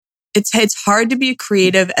It's hard to be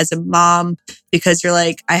creative as a mom because you're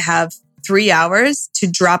like, I have 3 hours to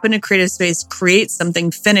drop in a creative space, create something,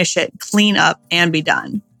 finish it, clean up, and be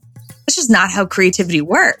done. That's just not how creativity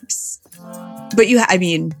works. But you have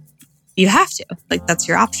to. Like, that's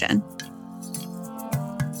your option.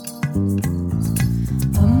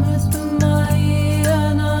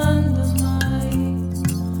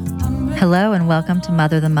 Hello and welcome to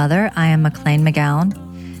Mother the Mother. I am McLean McGowan.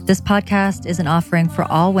 This podcast is an offering for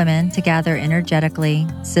all women to gather energetically,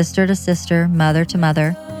 sister to sister, mother to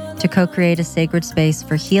mother, to co-create a sacred space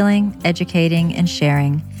for healing, educating, and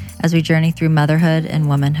sharing as we journey through motherhood and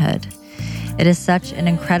womanhood. It is such an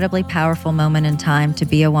incredibly powerful moment in time to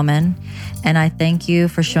be a woman, and I thank you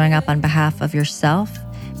for showing up on behalf of yourself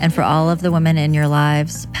and for all of the women in your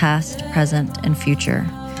lives, past, present, and future,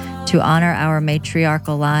 to honor our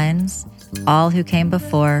matriarchal lines, all who came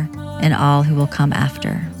before and all who will come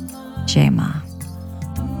after. Jai Ma.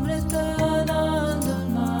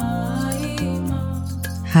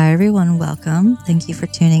 Hi, everyone. Welcome. Thank you for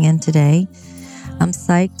tuning in today. I'm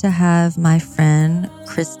psyched to have my friend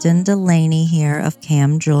Kristen Delaney here of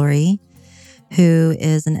Cam Jewelry, who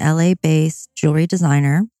is an LA-based jewelry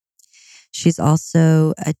designer. She's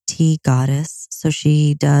also a tea goddess, so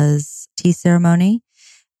she does tea ceremony,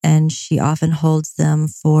 and she often holds them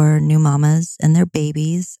for new mamas and their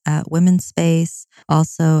babies at Women's Space,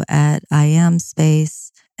 also at I Am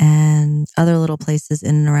Space, and other little places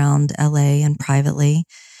in and around LA and privately.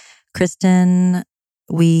 Kristen,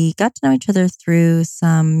 we got to know each other through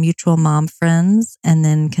some mutual mom friends and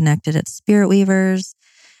then connected at Spirit Weavers,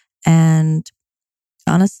 and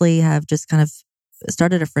honestly have just kind of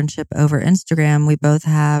started a friendship over Instagram. We both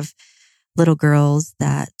have little girls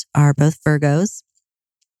that are both Virgos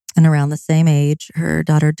and around the same age. Her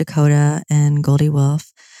daughter Dakota and Goldie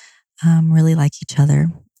Wolf really like each other.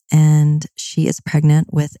 And she is pregnant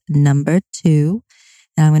with number 2.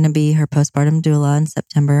 And I'm going to be her postpartum doula in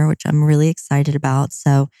September, which I'm really excited about.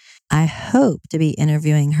 So I hope to be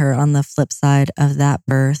interviewing her on the flip side of that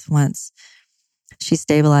birth once she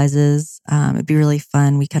stabilizes. It'd be really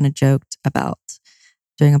fun. We kind of joked about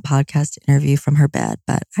doing a podcast interview from her bed,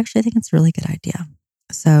 but actually I think it's a really good idea.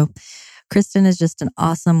 So Kristen is just an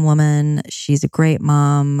awesome woman. She's a great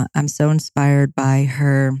mom. I'm so inspired by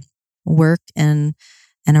her work in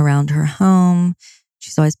and around her home.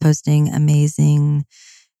 She's always posting amazing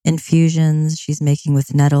infusions she's making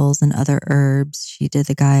with nettles and other herbs. She did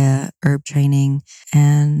the Gaia herb training,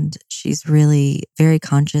 and she's really very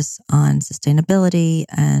conscious on sustainability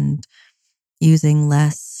and using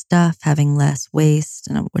less stuff, having less waste,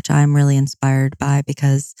 and which I'm really inspired by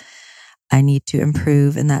because I need to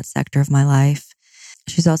improve in that sector of my life.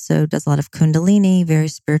 She's also does a lot of Kundalini, very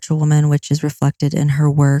spiritual woman, which is reflected in her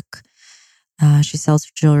work. She sells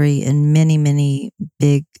her jewelry in many, many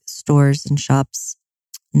big stores and shops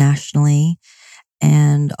nationally,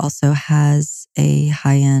 and also has a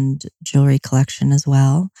high-end jewelry collection as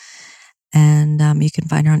well. And you can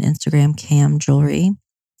find her on Instagram, Cam Jewelry.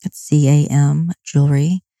 It's CAM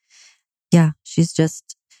Jewelry. Yeah, she's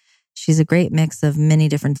a great mix of many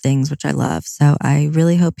different things, which I love. So I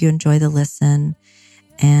really hope you enjoy the listen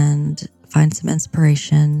and find some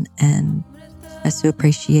inspiration. And I so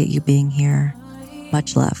appreciate you being here.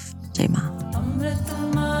 Much love. Jai Ma.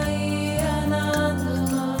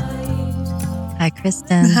 Hi,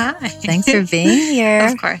 Kristen. Hi. Thanks for being here.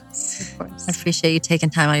 Of course. I appreciate you taking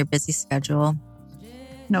time out of your busy schedule.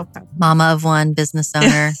 No problem. Mama of one, business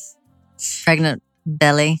owner, pregnant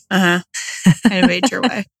belly. I made your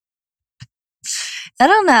way. I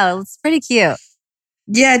don't know. It's pretty cute.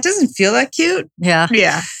 Yeah, it doesn't feel that cute. Yeah.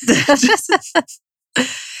 Yeah.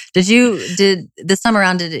 Did this time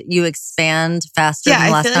around, did you expand faster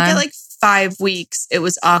than last time? I feel like at 5 weeks, it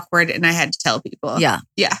was awkward and I had to tell people. Yeah.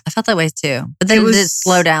 Yeah. I felt that way too. But then did it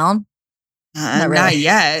slow down? Not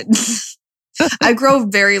yet. I grow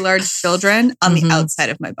very large children on the outside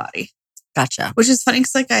of my body. Gotcha. Which is funny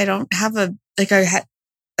because like I don't have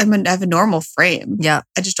I have a normal frame. Yeah.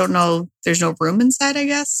 I just don't know. There's no room inside, I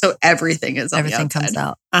guess. So everything is on the outside. Everything comes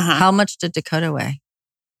out. Uh-huh. How much did Dakota weigh?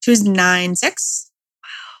 She was 9'6". Wow.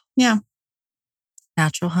 Yeah.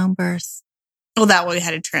 Natural home birth. Well, that way we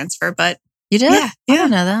had to transfer, but you did? Yeah. I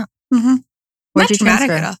didn't know that. Mm-hmm. Where'd you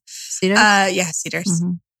transfer? At all. Cedars? Yeah, Cedars.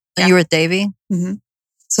 Mm-hmm. Yeah. You were with Davey? Mm-hmm.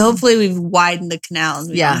 So hopefully we've widened the canal and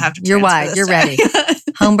we don't have to. You're wide. You're ready.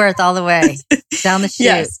 Home birth all the way down the chute.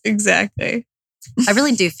 Yes, exactly. I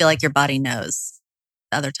really do feel like your body knows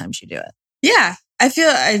the other times you do it. Yeah, I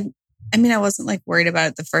wasn't like worried about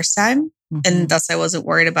it the first time, and thus I wasn't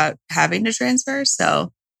worried about having to transfer.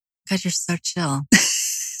 So, God, you're so chill.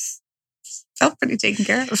 felt pretty taken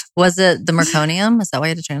care of. Was it the meconium? Is that why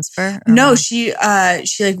you had to transfer? No, what? she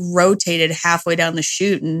like rotated halfway down the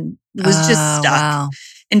chute and was just stuck. Wow.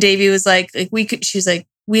 And Davey was like she was like,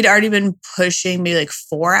 we'd already been pushing maybe like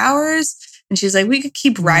 4 hours. And she's like, we could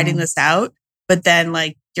keep riding this out, but then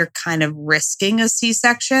like you're kind of risking a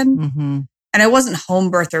C-section. Mm-hmm. And I wasn't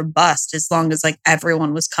home birth or bust as long as like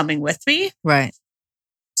everyone was coming with me. Right.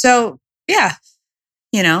 So yeah,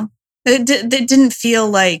 it didn't feel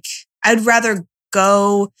like I'd rather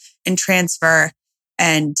go and transfer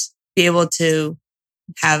and be able to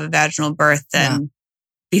have a vaginal birth than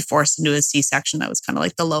be forced into a C-section. That was kind of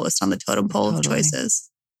like the lowest on the totem pole of choices.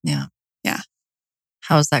 Yeah. Yeah.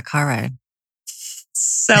 How was that car ride?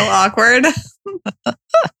 So awkward. So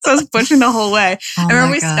I was pushing the whole way. Oh I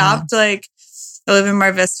remember we stopped like, I live in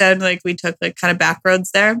Mar Vista and like we took like kind of back roads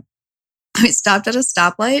there. We stopped at a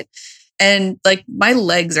stoplight and like my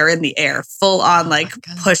legs are in the air, full on like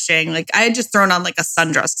pushing. Like I had just thrown on like a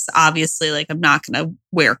sundress because obviously like I'm not going to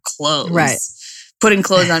wear clothes. Right. Putting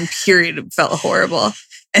clothes on, period, felt horrible.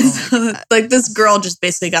 And so like this girl just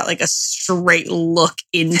basically got like a straight look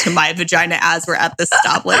into my vagina as we're at the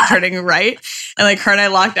stoplight turning right. And like her and I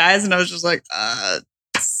locked eyes and I was just like,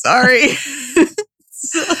 sorry.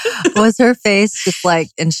 Was her face just like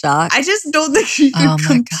in shock? I just don't think she could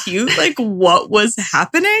compute like what was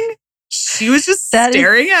happening. She was just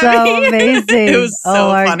staring at me. Amazing. It was so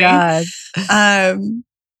funny. God.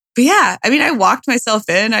 But yeah, I mean, I walked myself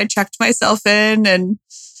in, I checked myself in, and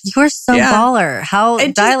you were so baller. How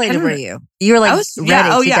dilated were you? You were like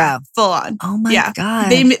ready to go. Full on. Oh my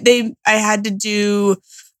God. I had to do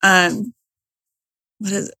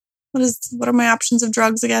what are my options of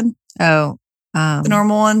drugs again? Oh. The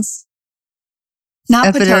normal ones.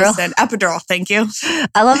 Not epidural. Pitocin. Epidural, thank you.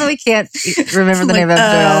 I love that we can't remember the name of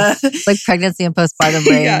epidural. It's like pregnancy and postpartum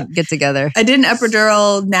brain get together. I did an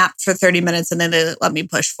epidural nap for 30 minutes and then they let me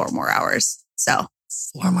push 4 more hours. So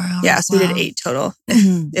 4 more hours. Yeah, so we did 8 total.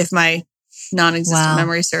 If my non-existent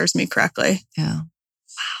memory serves me correctly. Yeah.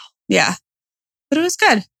 Wow. Yeah. But it was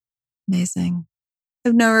good. Amazing. I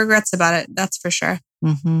have no regrets about it. That's for sure.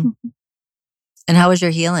 Mm-hmm. And how was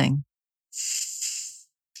your healing?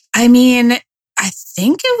 I mean, I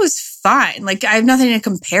think it was fine. Like I have nothing to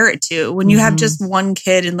compare it to. When you have just one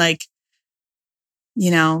kid and like,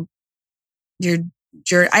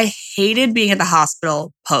 I hated being at the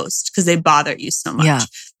hospital post because they bother you so much. Yeah.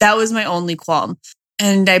 That was my only qualm.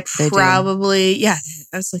 And I probably, I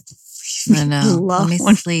was like, I know. Let me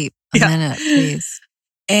sleep a minute, please.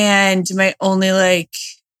 And my only like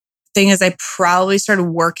thing is I probably started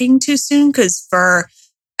working too soon because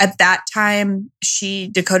at that time,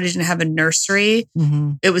 Dakota didn't have a nursery.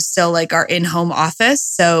 Mm-hmm. It was still like our in-home office.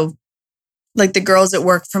 So like the girls that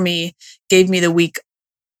worked for me gave me the week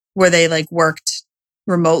where they like worked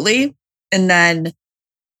remotely. And then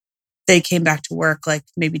they came back to work like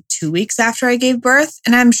maybe 2 weeks after I gave birth.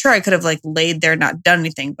 And I'm sure I could have like laid there, not done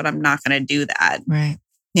anything, but I'm not going to do that. Right.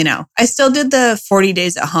 I still did the 40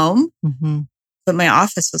 days at home, but my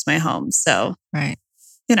office was my home. So, right.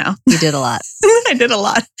 You did a lot. I did a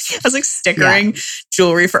lot. I was like stickering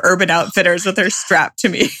jewelry for Urban Outfitters with her strapped to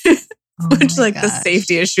me, which like the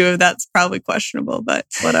safety issue of that's probably questionable, but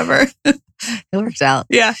whatever. It worked out.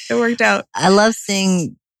 Yeah, it worked out. I love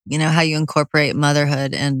seeing, how you incorporate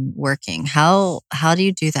motherhood and working. How do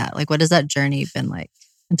you do that? Like, what has that journey been like?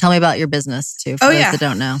 And tell me about your business too, for those that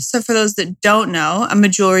don't know. So for those that don't know, I'm a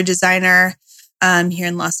jewelry designer here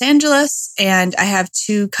in Los Angeles. And I have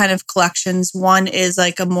 2 kind of collections. One is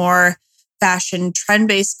like a more fashion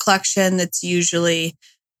trend-based collection that's usually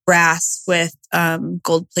brass with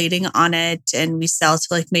gold plating on it. And we sell to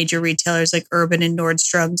like major retailers like Urban and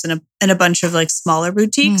Nordstrom's and a bunch of like smaller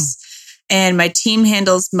boutiques. And my team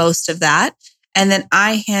handles most of that. And then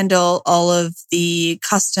I handle all of the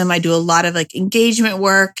custom. I do a lot of like engagement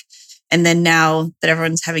work. And then now that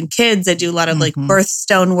everyone's having kids, I do a lot of like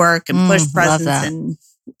birthstone work and push presents and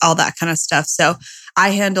all that kind of stuff. So I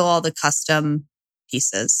handle all the custom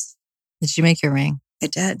pieces. Did you make your ring? I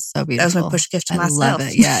did. So beautiful. That was my push gift to myself. I love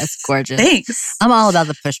it. Yeah, it's gorgeous. Thanks. I'm all about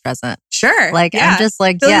the push present. Sure. Like, I'm just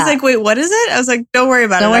like, Billy's like, wait, what is it? I was like, don't worry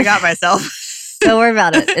about it. I got myself. Don't worry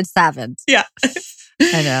about it. It's happened. Yeah.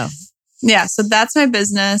 I know. Yeah. So that's my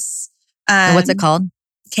business. And what's it called?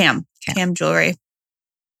 Cam Jewelry.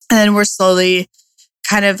 And then we're slowly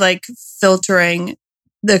kind of like filtering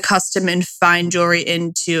the custom and fine jewelry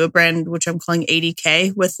into a brand, which I'm calling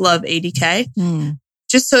 80K with Love 80K.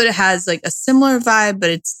 Just so it has like a similar vibe, but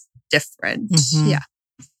it's different. Yeah.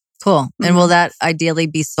 Cool. And will that ideally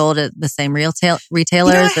be sold at the same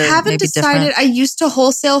retailers? I haven't decided. I used to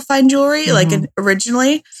wholesale fine jewelry like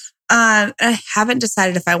originally. I haven't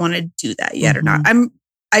decided if I want to do that yet or not.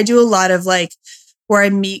 I do a lot of like where I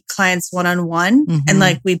meet clients one-on-one and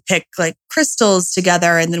like we pick like crystals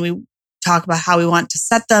together and then we talk about how we want to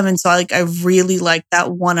set them. And so I really like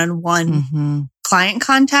that one-on-one client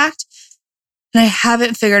contact. And I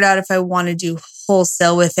haven't figured out if I want to do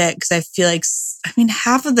wholesale with it because I feel like,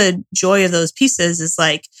 half of the joy of those pieces is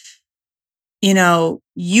like,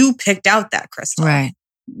 you picked out that crystal. Right.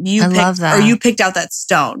 I love that. Or you picked out that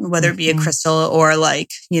stone, whether it be a crystal or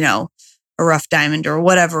like, a rough diamond or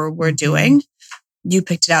whatever we're doing. You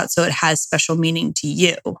picked it out. So it has special meaning to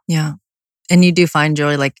you. Yeah. And you do find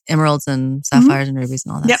joy like emeralds and sapphires and rubies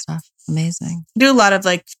and all that stuff. Amazing. I do a lot of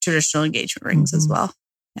like traditional engagement rings as well.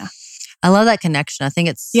 Yeah. I love that connection. I think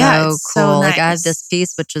it's so cool. So nice. Like I have this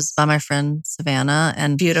piece, which is by my friend Savannah,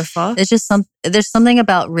 and beautiful. It's just there's something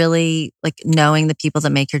about really like knowing the people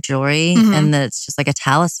that make your jewelry and that it's just like a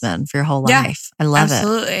talisman for your whole life. I love it.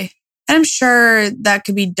 Absolutely. And I'm sure that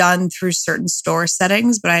could be done through certain store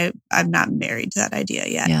settings, but I'm not married to that idea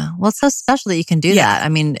yet. Yeah. Well, it's so special that you can do that. I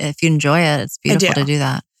mean, if you enjoy it, it's beautiful to do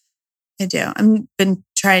that. I do. I've been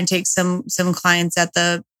trying to take some clients at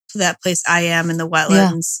that place I am in the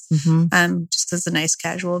wetlands, just because it's a nice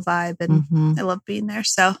casual vibe and I love being there.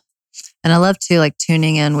 So, and I love too, like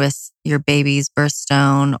tuning in with your baby's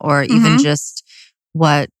birthstone or even just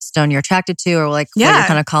what stone you're attracted to or like what you're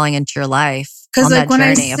kind of calling into your life on like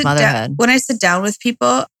that journey of motherhood. When I sit down with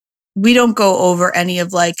people, we don't go over any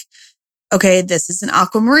of like, okay, this is an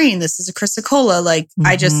aquamarine, this is a chrysocolla. Like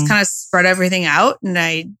I just kind of spread everything out and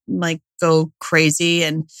I like go crazy.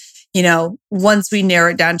 And, once we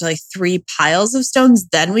narrow it down to like 3 piles of stones,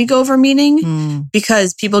 then we go over meaning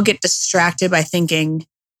because people get distracted by thinking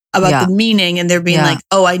about the meaning and they're being like,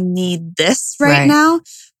 oh, I need this right now.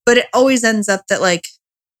 But it always ends up that like,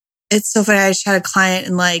 it's so funny. I just had a client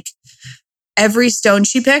and like every stone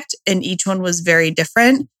she picked and each one was very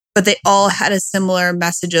different, but they all had a similar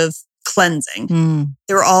message of cleansing.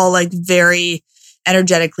 They were all like very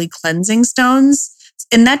energetically cleansing stones.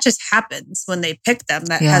 And that just happens when they pick them.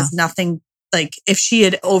 That has nothing, like if she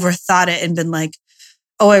had overthought it and been like,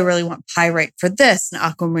 oh, I really want pyrite for this and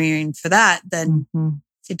aquamarine for that, then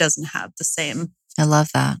it doesn't have the same. I love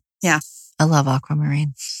that. Yeah. I love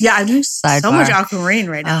aquamarine. Yeah, I'm doing so much aquamarine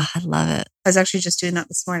right now. Oh, I love it. I was actually just doing that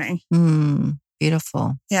this morning.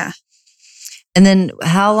 Beautiful. Yeah. And then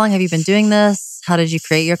how long have you been doing this? How did you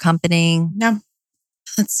create your company? No.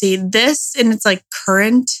 Let's see. This and it's like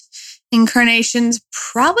current incarnations,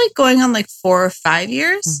 probably going on like 4 or 5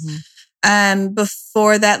 years.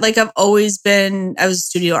 Before that, like I was a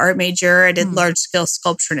studio art major. I did large scale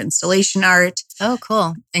sculpture and installation art. Oh,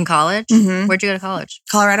 cool. In college? Where'd you go to college?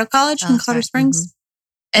 Colorado College in Colorado Springs.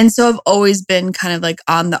 And so I've always been kind of like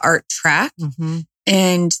on the art track.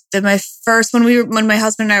 And then when my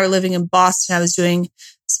husband and I were living in Boston, I was doing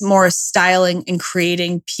some more styling and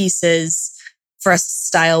creating pieces for us to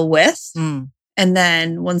style with. And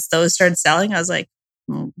then once those started selling, I was like,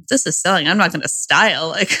 this is selling. I'm not going to style.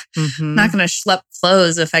 Like, I'm not going to schlep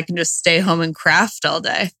clothes if I can just stay home and craft all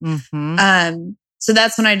day. So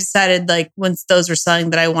that's when I decided, like, once those were selling,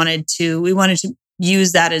 that we wanted to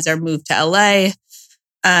use that as our move to LA.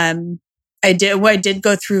 I did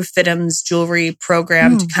go through FIDM's jewelry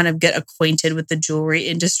program to kind of get acquainted with the jewelry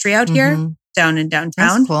industry out here down in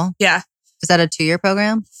downtown. That's cool. Yeah. Is that a 2-year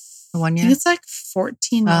program? Or 1 year? I think it's like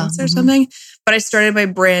 14 months or something. But I started my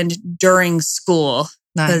brand during school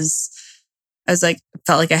because I was like,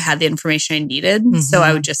 felt like I had the information I needed. So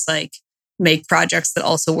I would just like make projects that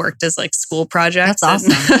also worked as like school projects. That's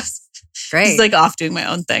awesome. Great. Just like off doing my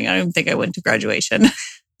own thing. I don't even think I went to graduation. I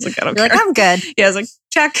was like, I don't care. Like, I'm good. Yeah, I was like,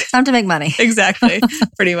 check. Time to make money. Exactly.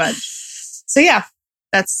 Pretty much. So yeah,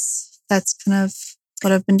 that's kind of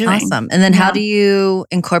what I've been doing. Awesome. And then how do you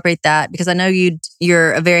incorporate that? Because I know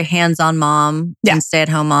you're a very hands-on mom and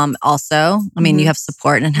stay-at-home mom also. I mean, you have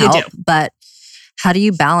support and help, but how do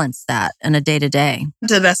you balance that in a day-to-day?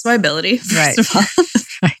 To the best of my ability, right. first of all.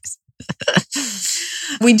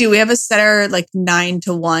 We have a setter like 9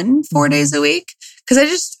 to 1, 4 days a week.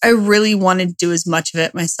 Because I really wanted to do as much of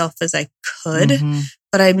it myself as I could.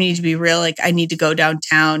 But I need to be real. Like I need to go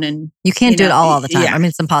downtown and... You can't do it all the time. Yeah. I mean,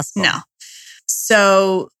 it's impossible. No.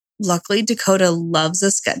 So luckily Dakota loves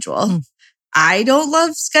a schedule. I don't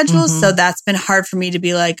love schedules. So that's been hard for me to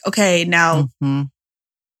be like, okay, now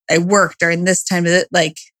I work during this time.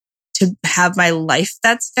 Like to have my life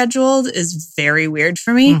that's scheduled is very weird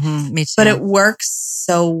for me. Me too. But it works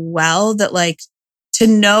so well that like to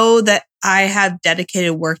know that I have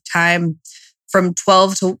dedicated work time from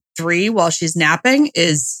 12 to 3 while she's napping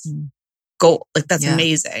is gold. Like that's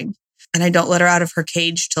amazing. And I don't let her out of her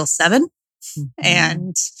cage till 7.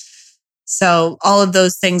 And So all of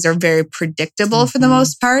those things are very predictable for the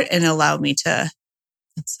most part and allow me to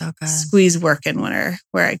That's so good. squeeze work in where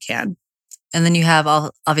I can. And then you have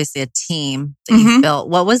obviously a team that you've built.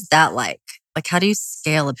 What was that like? Like, how do you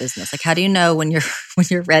scale a business? Like, how do you know when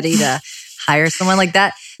you're ready to hire someone like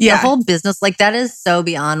that? Yeah. The whole business, like that is so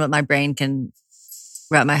beyond what my brain can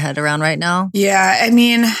wrap my head around right now. Yeah. I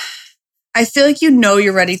mean, I feel like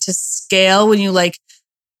you're ready to scale when you like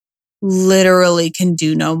literally can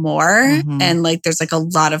do no more. And like there's like a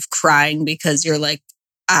lot of crying because you're like,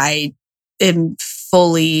 I am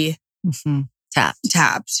fully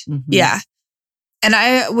tapped. Yeah. And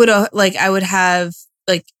I would have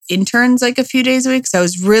like interns like a few days a week. So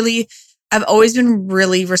I've always been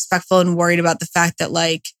really respectful and worried about the fact that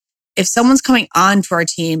like, if someone's coming on to our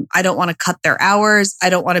team, I don't want to cut their hours. I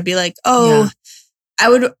don't want to be like, I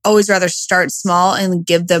would always rather start small and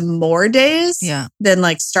give them more days than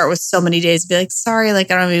like start with so many days and be like, sorry, like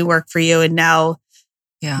I don't have any work for you. And now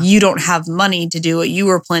you don't have money to do what you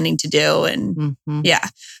were planning to do. And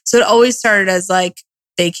so it always started as like,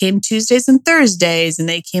 they came Tuesdays and Thursdays and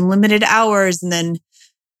they came limited hours. And then,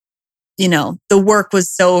 the work was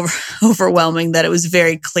so overwhelming that it was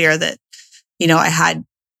very clear that, I had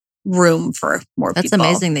room for more people. That's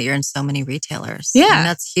amazing that you're in so many retailers. Yeah. I mean,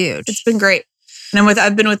 that's huge. It's been great. And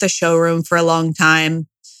I've been with the showroom for a long time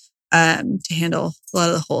to handle a lot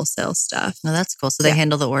of the wholesale stuff. Oh, that's cool. So they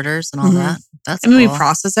handle the orders and all that. That's cool. We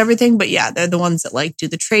process everything, but they're the ones that like do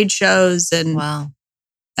the trade shows and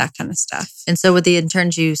that kind of stuff. And so with the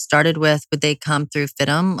interns you started with, would they come through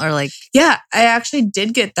FITM or like? Yeah, I actually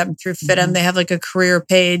did get them through FITM. They have like a career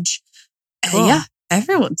page. Cool.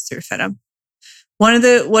 Everyone's through FITM. One of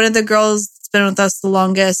the girls that's been with us the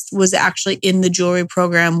longest was actually in the jewelry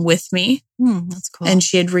program with me. That's cool. And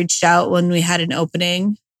she had reached out when we had an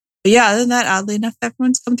opening. But other than that, oddly enough,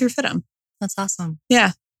 everyone's come through FITM. That's awesome.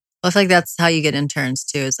 Yeah. Well, I feel like that's how you get interns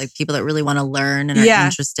too. Is like people that really want to learn and are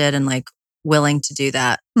interested and like willing to do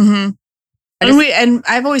that. And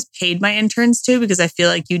I've always paid my interns too because I feel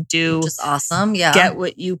like you do just awesome. Yeah. Get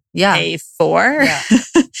what you pay for. Yeah.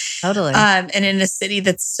 Totally. And in a city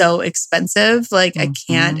that's so expensive, like I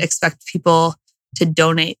can't expect people to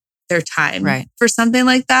donate their time for something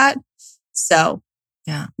like that. So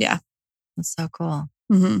yeah. That's so cool.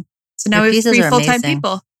 So now we have 3 full-time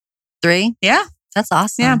people. 3? Yeah. That's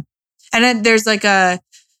awesome. Yeah. And then there's like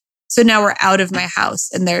so now we're out of my house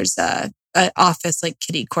and there's an office like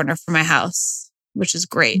kitty corner for my house, which is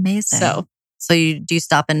great. Amazing. So do you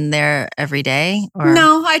stop in there every day? Or?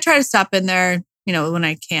 No, I try to stop in there, when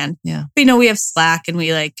I can. Yeah. But, we have Slack and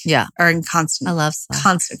we are in I love Slack.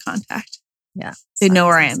 constant contact. Yeah. They know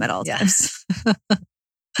where I am at all times.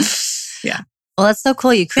 Yeah. Well, that's so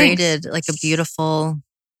cool. You created like a beautiful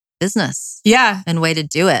business. Yeah. And way to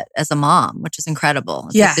do it as a mom, which is incredible.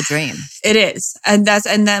 It's like the dream. It is. And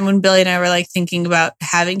then when Billy and I were like thinking about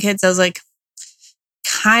having kids, I was like,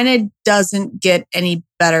 kind of doesn't get any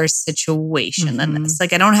better situation than this.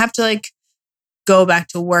 Like I don't have to like go back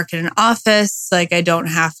to work in an office. Like I don't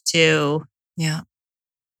have to. Yeah.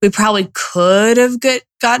 We probably could have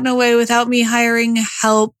gotten away without me hiring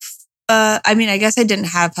help. I mean, I guess I didn't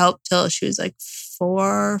have help till she was like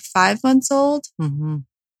 4 or 5 months old.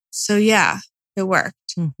 So it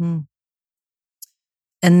worked. And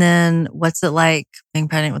then what's it like being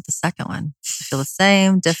pregnant with the second one? I feel the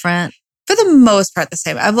same, different? For the most part, the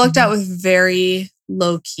same. I've looked out with very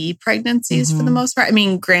low-key pregnancies for the most part. I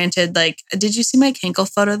mean, granted, like, did you see my cankle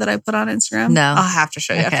photo that I put on Instagram? No. I'll have to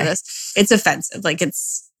show you after this. It's offensive. Like, the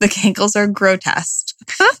cankles are grotesque.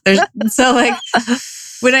 So, like,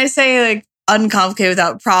 when I say, like, uncomplicated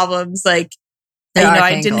without problems, like,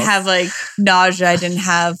 I didn't have, like, nausea. I didn't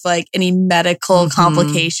have, like, any medical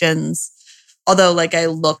complications. Although, like, I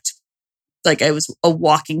looked like I was a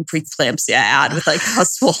walking preeclampsia ad with, like, how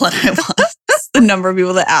swollen I was. The number of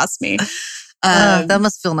people that asked me. That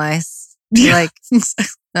must feel nice. Like,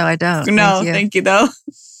 no, I don't. No, thank you though.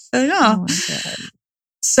 I know. Oh my God.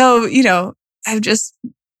 So, I've just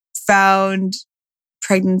found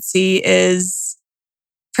pregnancy is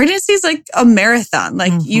like a marathon.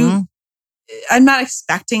 Like I'm not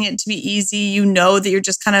expecting it to be easy. You know that you're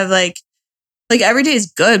just kind of like every day is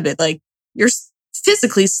good, but like you're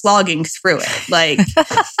physically slogging through it. Like,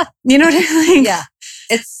 you know what I mean? Yeah.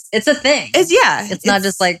 It's a thing. It's not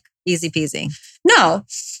just like easy peasy. No,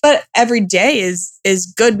 but every day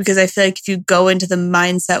is good because I feel like if you go into the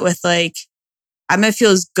mindset with like, I'm going to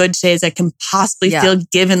feel as good today as I can possibly feel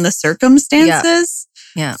given the circumstances.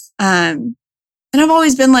 Yeah. And I've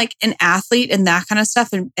always been like an athlete and that kind of stuff.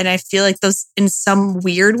 And I feel like those in some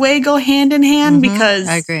weird way go hand in hand because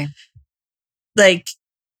I agree. Like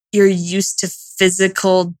you're used to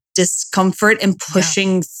physical discomfort and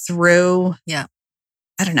pushing through. Yeah.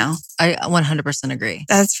 I don't know. I 100% agree.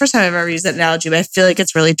 That's the first time I've ever used that analogy, but I feel like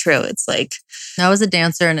it's really true. It's like, I was a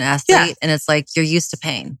dancer and an athlete, and it's like you're used to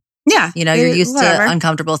pain. yeah. You know, you're used to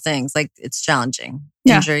uncomfortable things. Like it's challenging.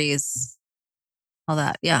 Yeah. Injuries, all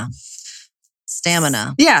that. Yeah.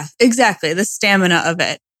 Stamina. Yeah, exactly. The stamina of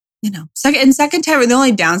it. You know, second time, the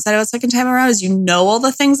only downside of a second time around is you know all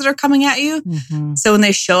the things that are coming at you. Mm-hmm. So when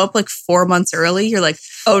they show up like 4 months early, you're like,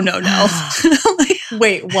 oh, no. I'm like,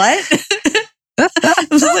 wait, what? I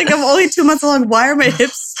was like, I'm only 2 months along. Why are my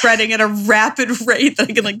hips spreading at a rapid rate that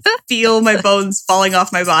I can like feel my bones falling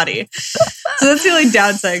off my body? So that's the only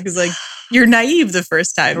downside because like you're naive the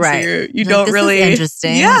first time. Right. So you don't this really. Is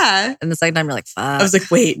interesting. Yeah. And the second time you're like, fuck. I was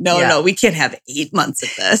like, wait, no, we can't have 8 months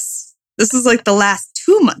of this. This is like the last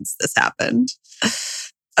 2 months this happened.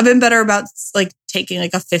 I've been better about like taking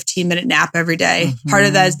like a 15-minute nap every day. Mm-hmm. Part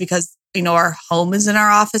of that is because, you know, our home isn't our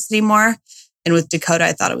office anymore. And with Dakota,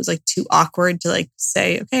 I thought it was like too awkward to like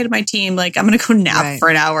say, okay, to my team, like I'm going to go nap for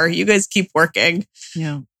an hour. You guys keep working.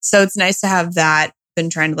 Yeah. So it's nice to have that.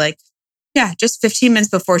 Been trying to like, just 15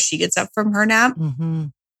 minutes before she gets up from her nap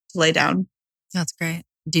to lay down. That's great.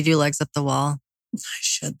 Do you do legs up the wall? I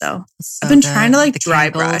should though. So I've been good. trying to like The dry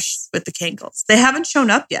Kegels. brush with the Kegels. They haven't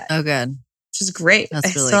shown up yet, Oh, good. which is great. That's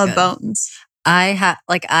I really still good. have bones. I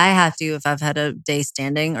have to, if I've had a day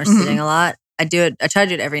standing or sitting a lot, I do it. I try to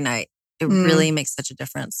do it every night. It really makes such a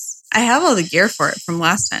difference. I have all the gear for it from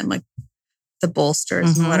last time, like the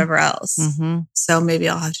bolsters and whatever else. Mm-hmm. So maybe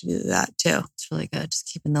I'll have to do that too. It's really good.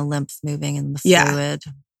 Just keeping the lymph moving and the Yeah. fluid.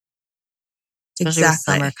 Especially with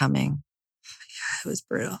summer coming. It was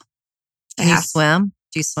brutal. Can you swim?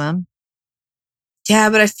 Do you swim? Yeah,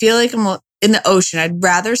 but I feel like I'm in the ocean. I'd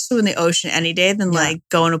rather swim in the ocean any day than like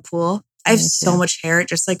go in a pool. I have so much hair. It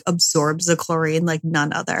just like absorbs the chlorine like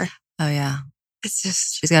none other. Oh, yeah. It's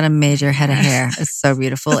just... She's got a major head of hair. It's so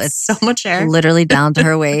beautiful. It's so much hair. Literally down to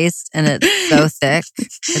her waist and it's so thick.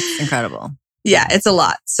 It's incredible. Yeah, it's a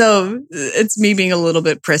lot. So it's me being a little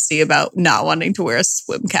bit prissy about not wanting to wear a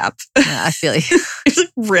swim cap. Yeah, I feel you. I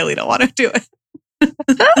really don't want to do it.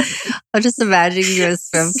 I'm just imagining you in a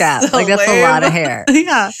swim cap. So like that's lame. a lot of hair.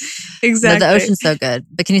 Yeah, exactly. No, the ocean's so good.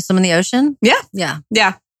 But can you swim in the ocean? Yeah. Yeah.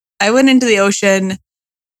 Yeah. I went into the ocean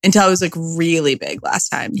until I was like really big last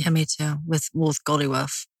time. Yeah, me too. With Goldie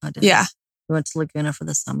Wolf. I did. Yeah. We went to Laguna for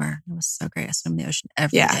the summer. It was so great. I swim in the ocean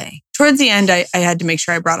every day. Towards the end, I had to make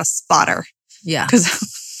sure I brought a spotter. Yeah.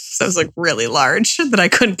 Because I was like really large that I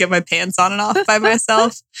couldn't get my pants on and off by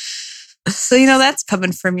myself. So, you know, that's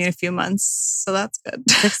coming for me in a few months. So that's good.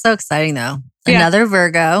 It's so exciting though. Yeah. Another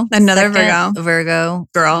Virgo. Another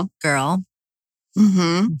Virgo girl.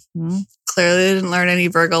 Mm-hmm. Clearly didn't learn any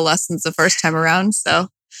Virgo lessons the first time around. So,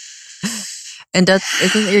 and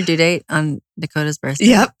isn't your due date on Dakota's birthday?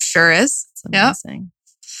 Yep, sure is. Yep.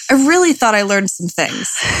 I really thought I learned some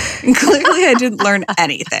things. And clearly I didn't learn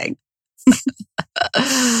anything.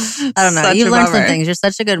 I don't know. You've learned some things. You're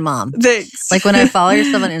such a good mom. Thanks. Like when I follow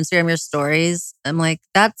yourself on Instagram, your stories, I'm like,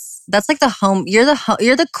 that's like the home. You're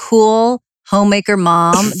the cool homemaker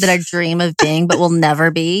mom that I dream of being, but will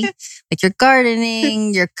never be. Like you're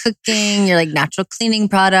gardening, you're cooking, you're like natural cleaning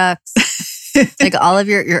products, like all of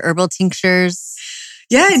your herbal tinctures.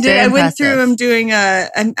 Yeah, I did. I went through.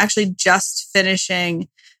 I'm actually just finishing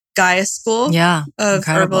Gaia School. of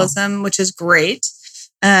herbalism, which is great.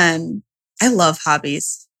 And I love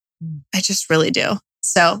hobbies. I just really do.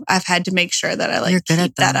 So I've had to make sure that I like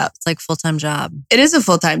keep that up. It's like a full-time job. It is a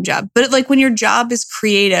full-time job. But like when your job is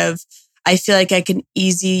creative, I feel like I can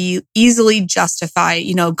easily justify,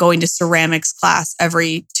 you know, going to ceramics class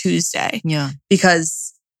every Tuesday. Yeah.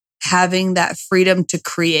 Because having that freedom to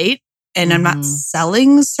create, and I'm not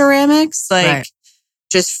selling ceramics, like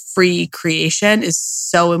just free creation is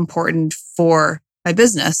so important for my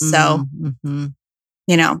business. So,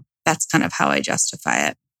 you know, that's kind of how I justify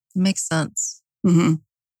it. Makes sense. Mm-hmm.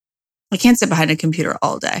 I can't sit behind a computer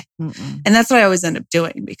all day. And that's what I always end up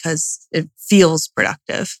doing because it feels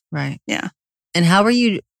productive. Right. Yeah. And how were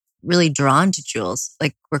you really drawn to jewels?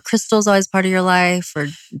 Like were crystals always part of your life or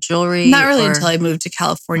jewelry? Not really until I moved to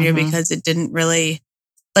California because it didn't really,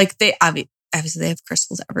 like obviously they have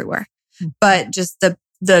crystals everywhere. But just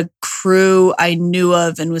the crew I knew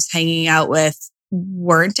of and was hanging out with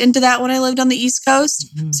weren't into that when I lived on the East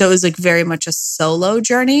Coast. So it was like very much a solo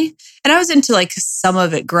journey. And I was into like some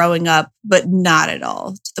of it growing up, but not at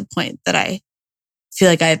all to the point that I feel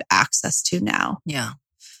like I have access to now. Yeah.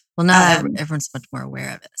 Well, now everyone's much more aware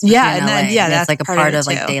of it. Yeah. And then, that's like a part of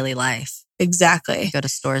like daily life. Exactly. You go to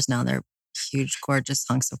stores now, they're huge, gorgeous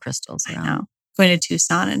hunks of crystals. I know. going to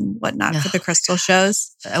Tucson and whatnot for the crystal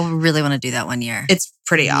shows. I really want to do that one year. It's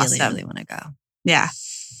pretty awesome. I really want to go. Yeah.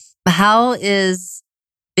 But how is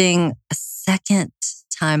being a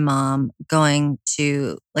second-time mom going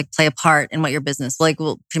to like play a part in what your business like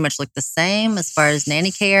will pretty much look the same as far as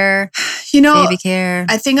nanny care, baby care?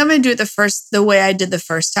 I think I'm going to do it the way I did the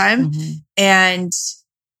first time. And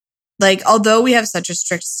like, although we have such a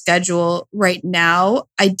strict schedule right now,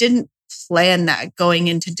 I didn't plan that going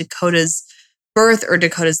into Dakota's birth or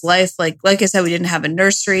Dakota's life. Like I said, we didn't have a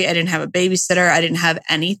nursery. I didn't have a babysitter. I didn't have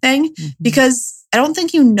anything because I don't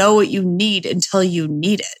think you know what you need until you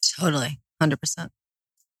need it. Totally. 100%.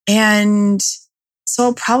 And so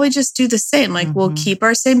I'll probably just do the same. Like we'll keep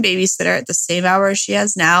our same babysitter at the same hours she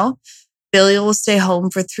has now. Billy will stay home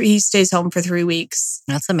he stays home for 3 weeks.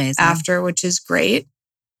 That's amazing. After, which is great.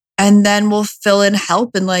 And then we'll fill in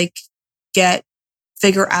help and like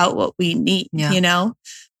figure out what we need, you know?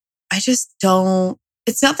 I just don't,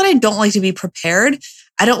 it's not that I don't like to be prepared.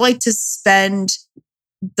 I don't like to spend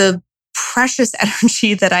the precious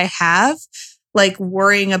energy that I have, like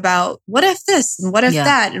worrying about what if this and what if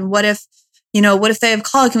that and what if they have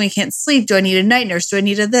colic and we can't sleep? Do I need a night nurse? Do I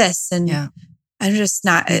need a this? And I'm just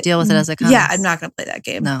not. You deal with it as it comes. Yeah, I'm not going to play that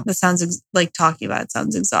game. No. That sounds like talking about it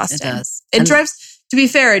sounds exhausting. It does. It drives, to be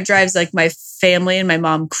fair, it drives like my family and my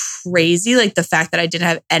mom crazy. Like the fact that I didn't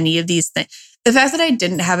have any of these things. The fact that I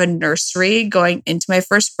didn't have a nursery going into my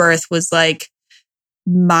first birth was like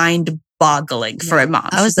mind-boggling for my mom.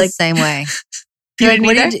 I was like, the same way. You're like,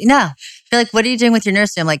 what are you no. You're like, what are you doing with your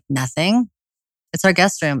nursery? I'm like, nothing. It's our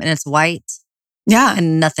guest room and it's white. Yeah.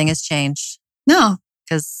 And nothing has changed. No.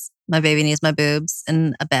 Because my baby needs my boobs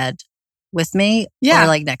in a bed with me or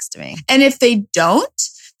like next to me. And if they don't,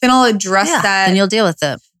 then I'll address that. Then you'll deal with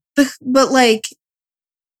it. But like,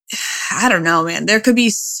 I don't know, man. There could be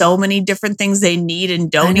so many different things they need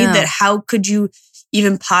and don't need that. How could you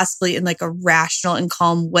even possibly in like a rational and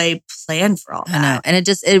calm way plan for all that? I know. And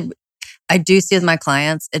I do see with my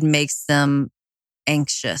clients, it makes them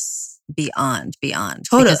anxious beyond.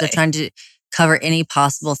 Totally. Because they're trying to cover any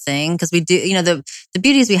possible thing. Because we do, the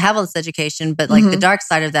beauty is we have all this education, but like the dark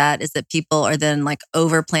side of that is that people are then like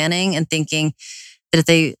over planning and thinking that if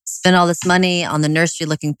they spend all this money on the nursery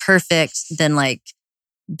looking perfect, then like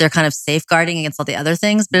they're kind of safeguarding against all the other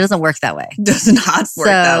things, but it doesn't work that way. It does not work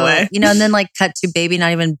that way. And then like cut to baby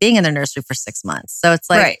not even being in their nursery for 6 months. So it's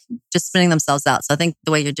like just spinning themselves out. So I think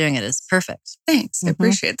the way you're doing it is perfect. Thanks. I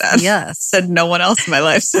appreciate that. Yes. Said no one else in my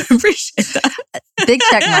life, so I appreciate that. Big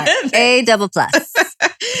check mark. A double plus.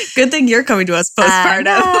 Good thing you're coming to us postpartum.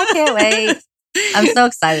 I can't wait. I'm so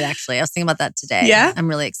excited, actually. I was thinking about that today. Yeah? I'm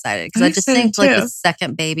really excited because I just think like the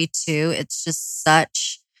second baby too, it's just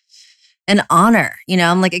such an honor.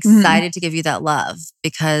 I'm like excited to give you that love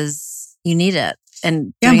because you need it.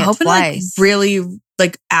 And I'm hoping to like really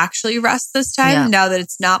like actually rest this time now that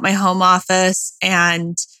it's not my home office.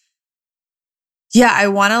 And I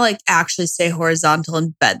want to like actually stay horizontal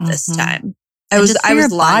in bed this time. I was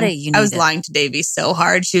lying to Davy so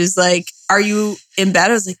hard. She was like, "Are you in bed?"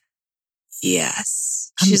 I was like,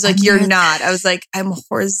 "Yes." She's like, "You're not." I was like, "I'm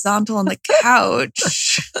horizontal on the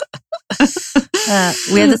couch."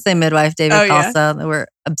 We have the same midwife, David also, that we're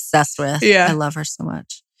obsessed with. Yeah. I love her so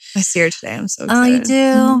much. I see her today. I'm so excited. Oh, you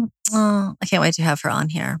do? Oh, I can't wait to have her on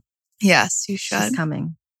here. Yes, you should. She's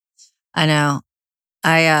coming. I know.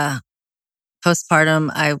 Postpartum,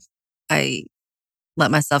 I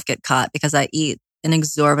let myself get caught because I eat an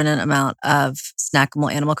exorbitant amount of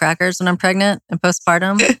snackable animal crackers when I'm pregnant and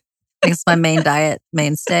postpartum. I think it's my main diet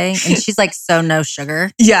mainstay. And she's like, so no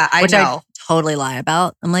sugar. Yeah, which I totally lie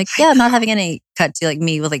about. I'm like, I'm not having any cut to like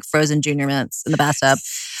me with like frozen Junior Mints in the bathtub.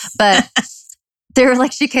 But they were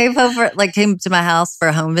like, she came to my house for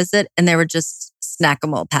a home visit and they were just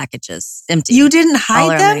snackable packages empty. You didn't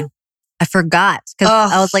hide them? I forgot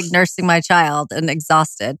because I was like nursing my child and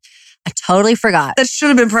exhausted. I totally forgot. That should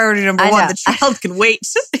have been priority number one. The child can wait.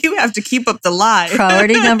 You have to keep up the lie.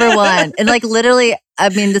 Priority number one. And like literally, I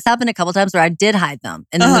mean, this happened a couple times where I did hide them.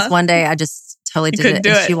 And then this one day I just totally did it.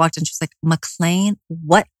 And she walked in, she was like, "McLean,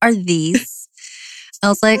 what are these?" I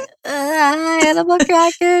was like, "Animal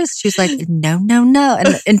crackers." She was like, "No, no, no."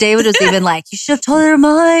 And David was even like, "You should have told her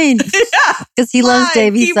mine." Because he loves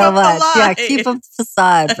Davey so much. Yeah, keep up the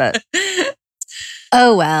facade. But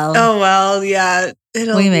oh well. Oh well, yeah.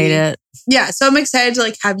 We made it. Yeah, so I'm excited to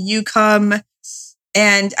like have you come,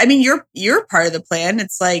 and I mean you're part of the plan.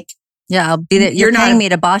 It's like I'll be there. You're paying me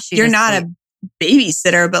to boss you. You're not a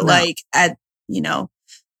babysitter, but like at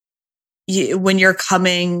when you're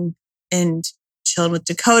coming and chilling with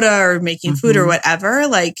Dakota or making food or whatever,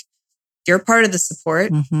 like you're part of the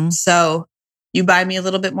support. So you buy me a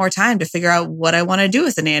little bit more time to figure out what I want to do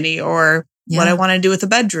with a nanny or what I want to do with a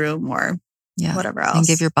bedroom or whatever else. And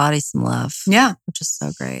give your body some love. Yeah. Which is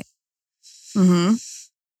so great. Mm-hmm.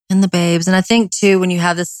 And the babes. And I think too, when you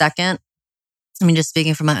have this second, I mean, just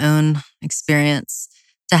speaking from my own experience,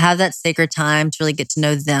 to have that sacred time to really get to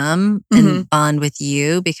know them and bond with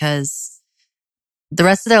you, because the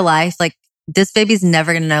rest of their life, like this baby's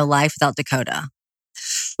never going to know life without Dakota,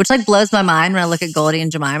 which like blows my mind when I look at Goldie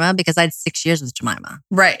and Jemima, because I had 6 years with Jemima.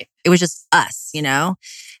 Right. It was just us, you know?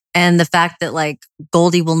 And the fact that like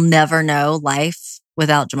Goldie will never know life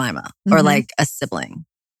without Jemima or like a sibling.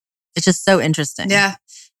 It's just so interesting. Yeah.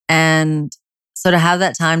 And so to have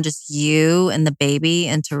that time, just you and the baby,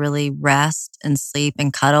 and to really rest and sleep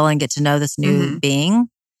and cuddle and get to know this new being.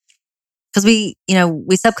 Because we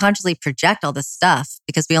subconsciously project all this stuff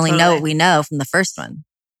because we only know what we know from the first one.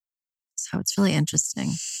 So it's really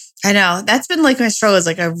interesting. I know. That's been like my struggle is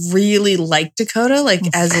like, I really like Dakota, like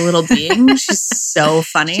as a little being. She's so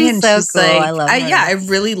funny. She's so cool. Like, I love her. Yeah, I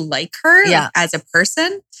really like her as a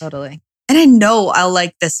person. Totally. And I know I'll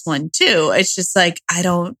like this one too. It's just like, I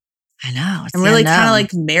know. I'm really kind of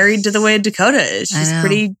like married to the way Dakota is.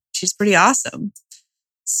 She's pretty awesome.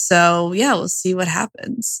 So yeah, we'll see what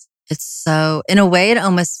happens. It's so, in a way, it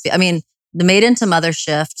almost, I mean, the maiden to mother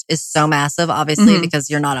shift is so massive, obviously, because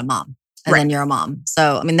you're not a mom and then you're a mom.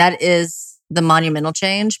 So, I mean, that is the monumental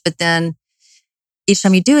change. But then each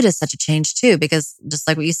time you do it is such a change too, because just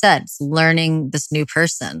like what you said, it's learning this new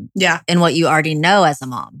person. Yeah. And what you already know as a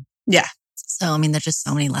mom. Yeah. So, I mean, there's just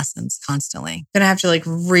so many lessons constantly. Gonna have to like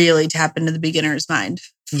really tap into the beginner's mind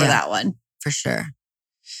for that one. For sure.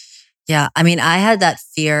 Yeah. I mean, I had that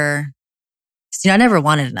fear because, I never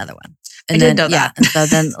wanted another one. And I did know that. And so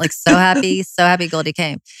then like so happy Goldie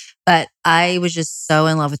came. But I was just so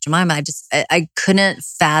in love with Jemima. I couldn't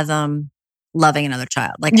fathom loving another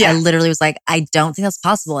child. Like I literally was like, I don't think that's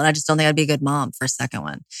possible. And I just don't think I'd be a good mom for a second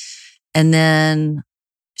one. And then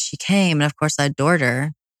she came and of course I adored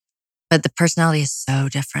her. But the personality is so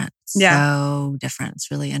different. So different.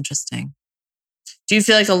 It's really interesting. Do you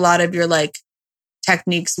feel like a lot of your like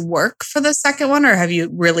techniques work for the second one, or have you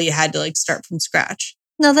really had to like start from scratch?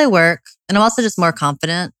 No, they work. And I'm also just more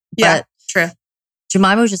confident. Yeah, true.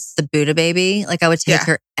 Jemima was just the Buddha baby. Like I would take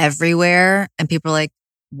her everywhere and people are like,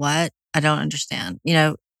 what? I don't understand. You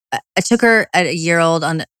know, I took her at a year old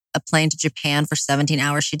on a plane to Japan for 17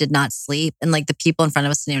 hours. She did not sleep. And like the people in front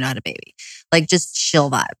of us didn't even know how to baby. Like just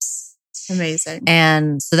chill vibes. Amazing.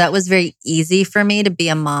 And so that was very easy for me to be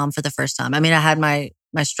a mom for the first time. I mean, I had my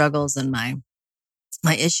struggles and my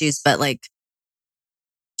issues, but like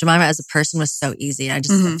Jemima as a person was so easy. I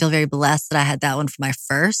just feel very blessed that I had that one for my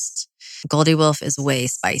first. Goldie Wolf is way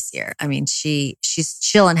spicier. I mean, she's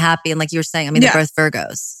chill and happy. And like you were saying, I mean, they're both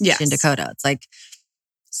Virgos. Yes. She and Dakota. It's like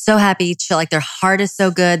so happy, chill. Like their heart is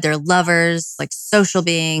so good. They're lovers, like social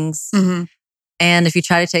beings. And if you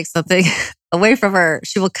try to take something away from her,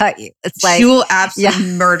 she will cut you. It's like she will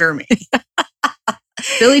absolutely murder me.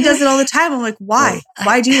 Billy does it all the time. I'm like, why?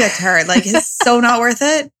 Why do that to her? Like, it's so not worth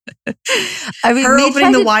it. I mean, her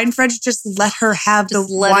opening the wine fridge, just let her have the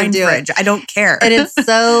wine fridge. I don't care. And it's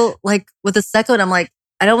so like with the second one, I'm like,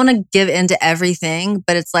 I don't want to give in to everything,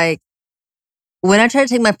 but it's like when I try to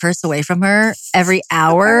take my purse away from her every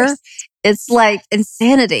hour, it's like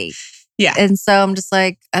insanity. Yeah. And so I'm just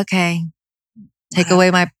like, okay, take away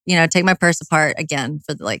my, take my purse apart again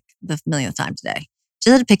for the millionth time today.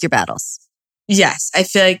 Just have to pick your battles. Yes. I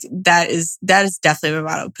feel like that is definitely my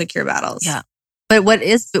motto. Pick your battles. Yeah. But what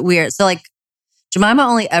is weird, so like Jemima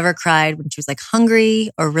only ever cried when she was like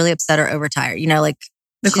hungry or really upset or overtired. Like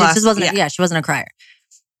she just wasn't, she wasn't a crier.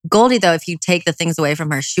 Goldie, though, if you take the things away from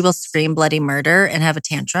her, she will scream bloody murder and have a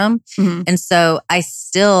tantrum. And so I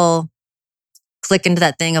still click into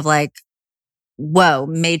that thing of like, whoa,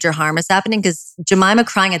 major harm is happening, because Jemima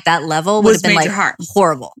crying at that level would have been like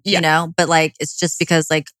horrible, but like, it's just because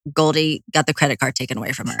like Goldie got the credit card taken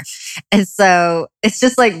away from her. And so it's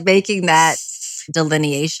just like making that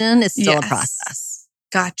delineation is still a process.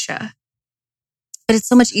 Gotcha. But it's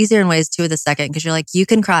so much easier in ways too with the second, because you're like, you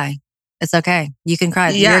can cry. It's okay. You can cry.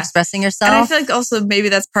 You're expressing yourself. And I feel like also maybe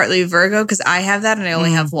that's partly Virgo, because I have that and I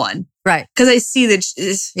only have one. Right. Because I see that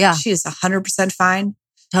she is 100% fine.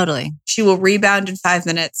 Totally. She will rebound in 5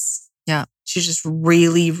 minutes. Yeah. She's just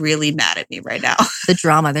really, really mad at me right now. The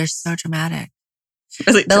drama, they're so dramatic.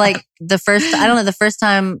 Really but like the first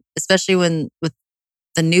time, especially with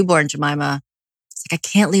the newborn Jemima, it's like, I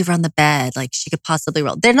can't leave her on the bed. Like she could possibly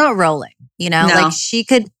roll. They're not rolling, No. Like she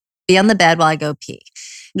could be on the bed while I go pee.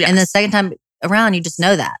 Yes. And the second time around, you just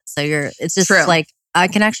know that. So it's just like, I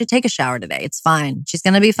can actually take a shower today. It's fine. She's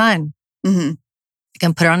going to be fine. Because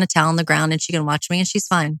can put her on a towel on the ground and she can watch me and she's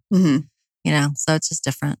fine. Mm-hmm. You know, so it's just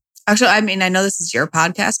different. Actually, I mean, I know this is your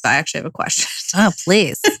podcast, but I actually have a question. Oh,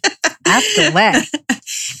 please. Ask away.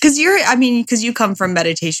 Because you come from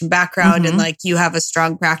meditation background and like you have a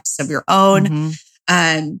strong practice of your own. Mm-hmm.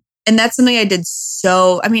 And that's something I did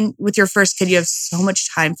with your first kid, you have so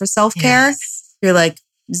much time for self-care. Yes. You're like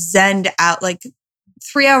zened out, like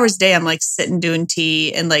 3 hours a day. I'm like sitting doing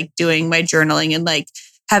tea and like doing my journaling and like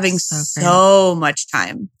having so much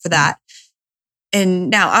time for that. And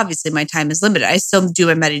now obviously my time is limited. I still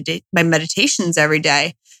do my meditations every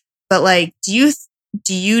day. But like, do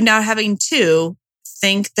you now having two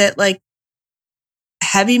think that like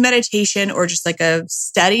heavy meditation or just like a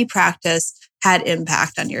steady practice had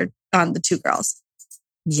impact on the two girls?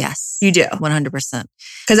 Yes. You do? 100%.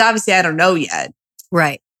 Because obviously I don't know yet.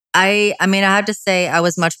 Right. I mean, I have to say I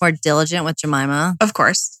was much more diligent with Jemima. Of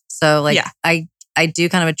course. So like, I do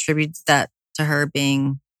kind of attribute that to her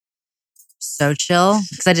being so chill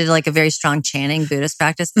because I did like a very strong chanting Buddhist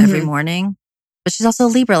practice every morning. But she's also a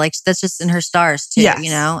Libra. Like that's just in her stars too, you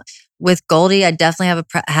know? With Goldie, I definitely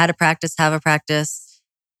have a practice.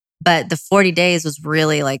 But the 40 days was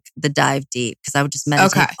really like the dive deep because I would just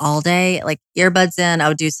meditate all day, like earbuds in. I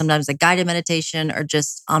would do sometimes a guided meditation or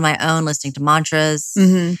just on my own listening to mantras.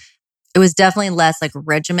 Mm-hmm. It was definitely less like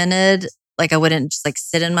regimented. Like I wouldn't just like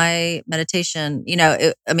sit in my meditation,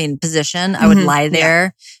 position. I would lie there. Yeah.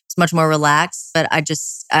 It's much more relaxed, but I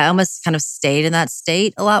almost kind of stayed in that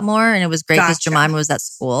state a lot more. And it was great because Jemima was at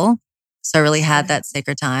school. So I really had that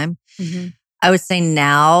sacred time. Mm-hmm. I would say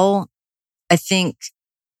now, I think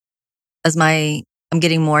I'm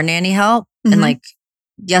getting more nanny help and like,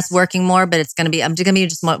 yes, working more, but I'm going to be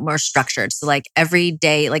just more structured. So like every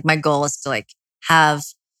day, like my goal is to like have,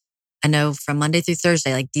 I know from Monday through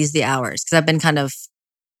Thursday, like these are the hours. Cause I've been kind of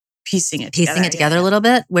piecing it together a little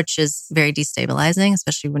bit, which is very destabilizing,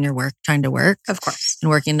 especially when you're trying to work. Of course. And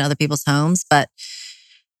working in other people's homes. But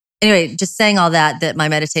anyway, just saying all that my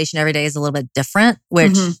meditation every day is a little bit different,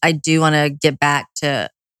 which I do want to get back to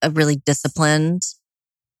a really disciplined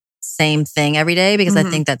same thing every day because I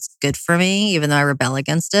think that's good for me, even though I rebel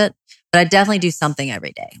against it. But I definitely do something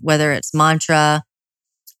every day, whether it's mantra,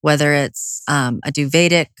 whether it's, I do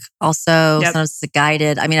Vedic also, sometimes it's a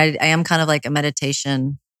guided. I mean, I am kind of like a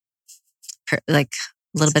meditation, like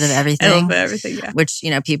a little bit of everything. A little bit of everything, yeah. Which,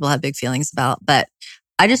 people have big feelings about. But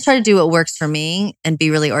I just try to do what works for me and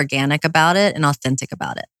be really organic about it and authentic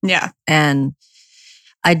about it. Yeah. And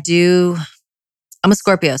I'm a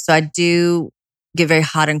Scorpio, so I do get very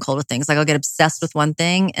hot and cold with things. Like I'll get obsessed with one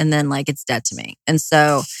thing and then like it's dead to me. And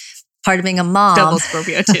so part of being a mom. Double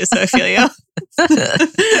Scorpio too, so I feel you.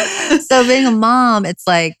 So being a mom, it's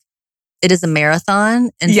like, it is a marathon.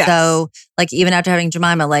 And so like even after having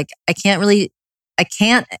Jemima, like I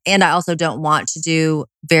can't, and I also don't want to do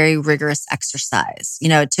very rigorous exercise.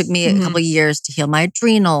 It took me a couple of years to heal my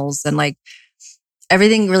adrenals and like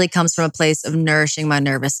everything really comes from a place of nourishing my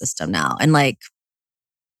nervous system now. And like,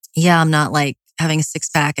 I'm not like having a six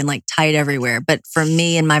pack and like tight everywhere. But for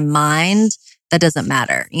me in my mind, that doesn't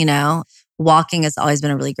matter. Walking has always been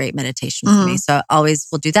a really great meditation for me. So I always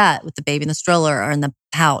will do that with the baby in the stroller or in the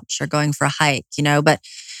pouch or going for a hike, but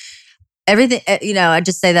everything, I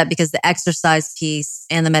just say that because the exercise piece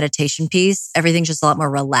and the meditation piece, everything's just a lot more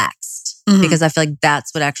relaxed because I feel like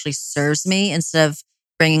that's what actually serves me instead of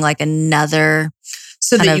bringing like another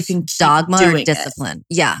so that you can dogma or discipline.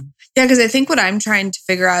 Yeah. Yeah, because I think what I'm trying to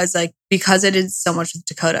figure out is like, because I did so much with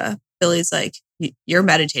Dakota, Billy's like, you're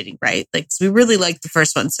meditating, right? Like, so we really like the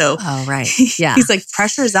first one. So, oh, right. Yeah. He's like,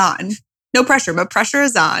 pressure is on. No pressure, but pressure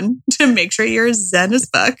is on to make sure you're zen as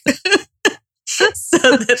fuck. So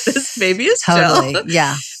that this baby is totally chill.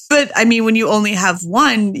 Yeah. But I mean, when you only have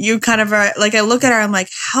one, you kind of are like, I look at her, I'm like,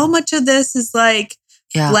 how much of this is like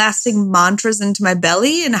blasting mantras into my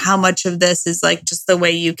belly? And how much of this is like just the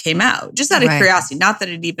way you came out? Just out of curiosity, not that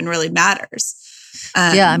it even really matters.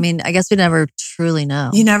 I mean, I guess we never truly know.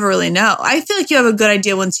 You never really know. I feel like you have a good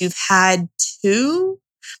idea once you've had two,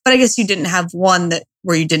 but I guess you didn't have one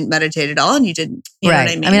where you didn't meditate at all and you didn't, you know what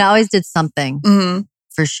I mean? I mean, I always did something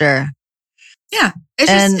for sure. Yeah.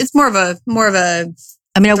 It's more of a,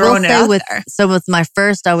 I mean, I will say with my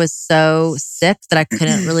first, I was so sick that I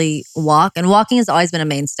couldn't really walk. And walking has always been a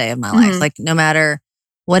mainstay of my life. Like no matter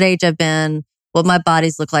what age I've been, what my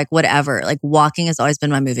bodies look like, whatever, like walking has always been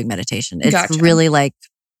my moving meditation. It's really like,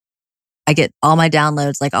 I get all my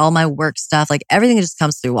downloads, like all my work stuff, like everything just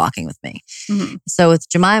comes through walking with me. So with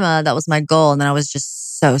Jemima, that was my goal. And then I was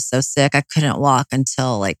just so sick. I couldn't walk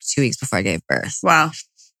until like 2 weeks before I gave birth. Wow.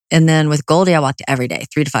 And then with Goldie, I walked every day,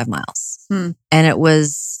 3 to 5 miles. And it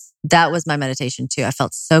was that was my meditation too. I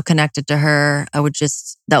felt so connected to her.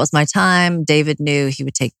 That was my time. David knew he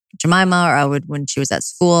would take Jemima, or I would when she was at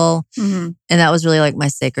school. Mm-hmm. And that was really like my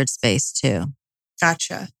sacred space too.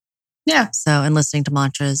 Gotcha. Yeah. So, and listening to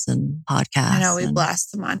mantras and podcasts. I know we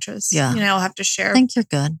blast the mantras. Yeah. I'll have to share. I think you're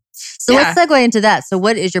good. So let's segue into that. So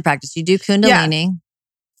what is your practice? You do Kundalini. Yeah.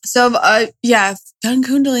 So, I've done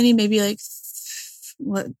Kundalini maybe like,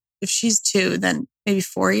 if she's 2, then maybe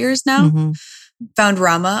 4 years now. Mm-hmm. Found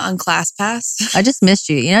Rama on ClassPass. I just missed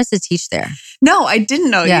you. I used to teach there. No, I didn't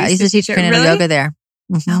know. Yeah, I used to teach prenatal yoga there.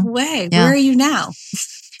 Mm-hmm. No way. Yeah. Where are you now?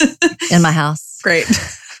 In my house. Great.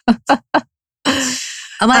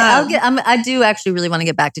 I do actually really want to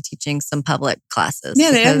get back to teaching some public classes.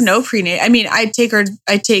 Yeah, they have no prenatal. I mean, I take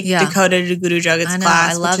Dakota to Guru Jagat's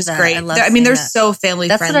class, which is great. They're so family friendly.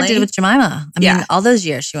 That's what I did with Jemima. I mean, all those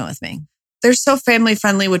years she went with me. They're so family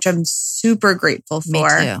friendly, which I'm super grateful for.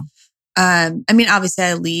 Me too. Obviously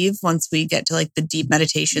I leave once we get to like the deep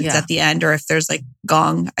meditations at the end, or if there's like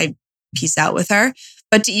gong, I peace out with her.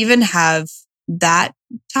 But to even have that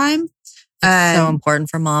time. It's so important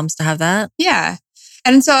for moms to have that. Yeah.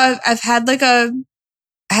 And so I've had I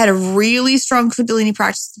had a really strong Kundalini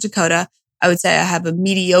practice with Dakota. I would say I have a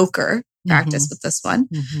mediocre practice with this one.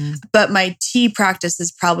 Mm-hmm. But my tea practice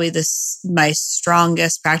is probably my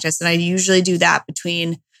strongest practice. And I usually do that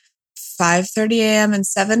between 5:30 a.m. and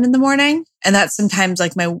 7 in the morning. And that's sometimes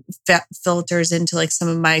like my filters into like some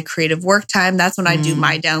of my creative work time. That's when I do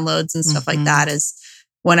my downloads and stuff like that, is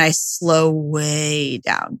when I slow way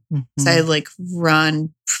down. Mm-hmm. So I like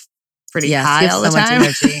run pretty high all the time.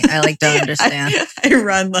 Much energy. I don't understand. I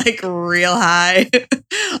run like real high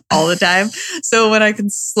all the time. So when I can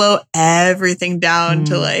slow everything down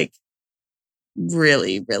to like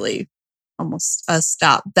really, really almost a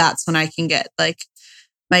stop, that's when I can get like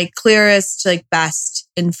my clearest, like best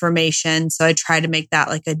information. So I try to make that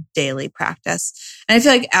like a daily practice. And I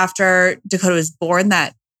feel like after Dakota was born,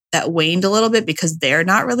 that waned a little bit because they're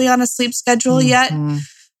not really on a sleep schedule yet.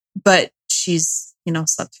 But she's,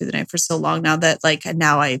 slept through the night for so long now that like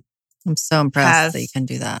now I'm so impressed that you can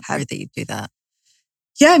do that. That you do that.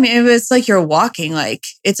 Yeah, I mean, it's like you're walking. Like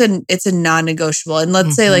it's a non-negotiable. And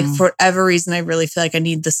let's say like for whatever reason, I really feel like I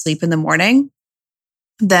need the sleep in the morning,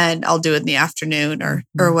 then I'll do it in the afternoon or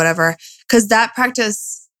whatever. Because that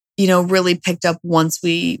practice, really picked up once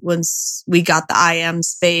we got the IM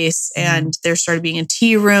space and there started being a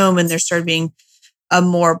tea room and there started being a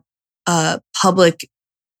more public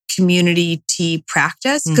community tea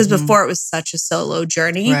practice. Because before it was such a solo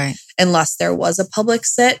journey, unless there was a public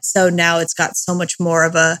sit. So now it's got so much more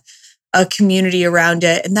of a community around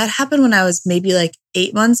it. And that happened when I was maybe like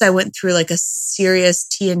 8 months. I went through like a serious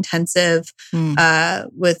tea intensive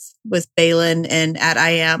with Balin and at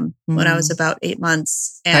IM when I was about 8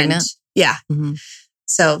 months. And pregnant? Yeah. Mm-hmm.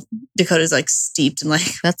 So Dakota's like steeped in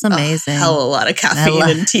like that's amazing. A hell of a lot of caffeine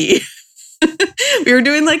and tea. We were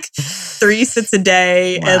doing like 3 sits a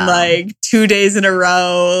day and like 2 days in a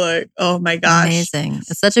row. Like, oh my gosh. Amazing.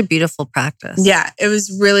 It's such a beautiful practice. Yeah, it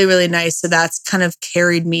was really, really nice. So that's kind of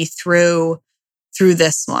carried me through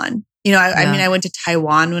this one. I mean, I went to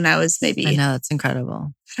Taiwan when I was maybe... I know, that's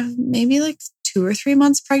incredible. Maybe like 2 or 3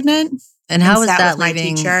 months pregnant. And how was that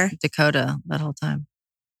leaving Dakota that whole time?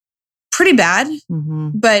 Pretty bad,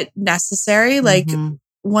 but necessary. Like...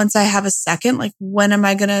 Once I have a second, like when am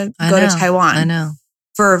I going to go to Taiwan? I know.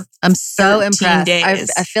 I'm so impressed.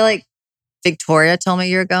 Days. I feel like Victoria told me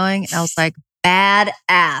you're going. And I was like,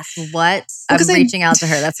 badass. What? I'm reaching out to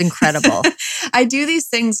her. That's incredible. I do these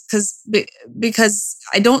things because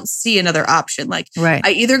I don't see another option. Like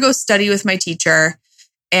I either go study with my teacher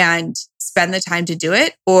and spend the time to do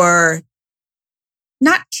it, or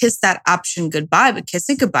not kiss that option goodbye, but kiss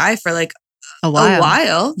it goodbye for like a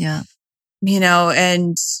while. Yeah.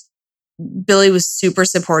 And Billy was super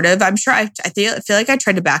supportive. I'm sure I feel like I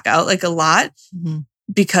tried to back out like a lot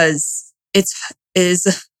because it is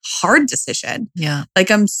a hard decision. Yeah. Like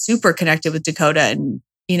I'm super connected with Dakota and,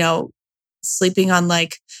 sleeping on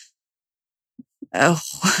like a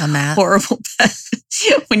mat. Horrible bed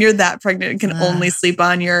when you're that pregnant and can only sleep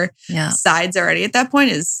on your sides already at that point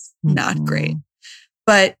is not great.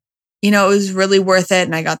 But it was really worth it.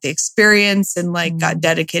 And I got the experience and like got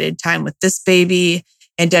dedicated time with this baby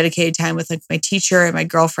and dedicated time with like my teacher and my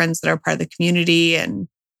girlfriends that are part of the community. And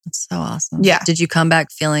that's so awesome. Yeah. Did you come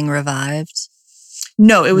back feeling revived?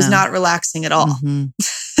 No, it was not relaxing at all.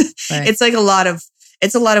 It's like a lot of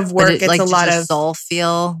work. It's a lot of soul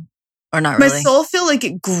feel or not really? My soul feel like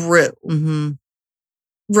it grew.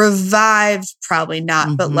 Revived, probably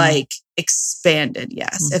not, but like expanded.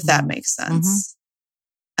 Yes. If that makes sense.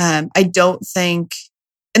 I don't think,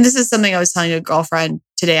 and this is something I was telling a girlfriend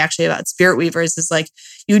today actually about Spirit Weavers is like,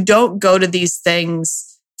 you don't go to these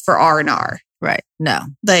things for R&R. Right. No.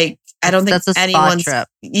 Like, I don't think that's a anyone's spa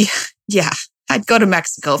trip. Yeah. I'd go to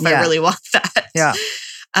Mexico if I really want that. Yeah.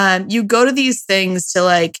 You go to these things to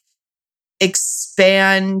like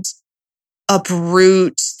expand,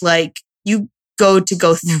 uproot, like you go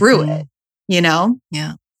through it, you know?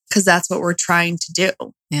 Yeah. Because that's what we're trying to do.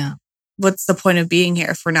 Yeah. What's the point of being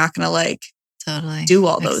here if we're not going to like totally do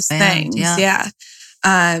all those things? Yeah.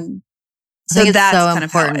 I think it's so kind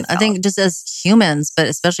important. I think just as humans, but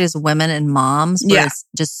especially as women and moms, where it's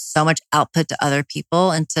just so much output to other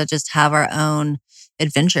people and to just have our own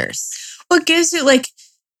adventures. Well, it gives you like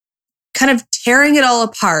kind of tearing it all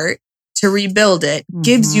apart to rebuild it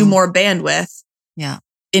gives you more bandwidth. Yeah.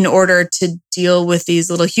 In order to deal with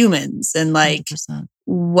these little humans and like 100%.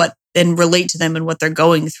 And relate to them and what they're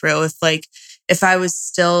going through. If I was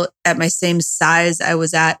still at my same size I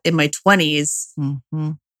was at in my 20s,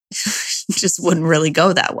 just wouldn't really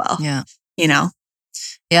go that well. Yeah. You know?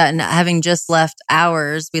 Yeah. And having just left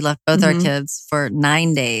ours, we left both our kids for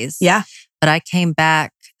 9 days. Yeah. But I came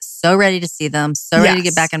back so ready to see them, so ready to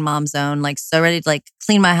get back in mom zone, like so ready to like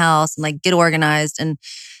clean my house and like get organized. And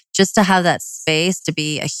just to have that space to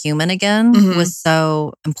be a human again was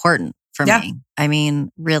so important for me. I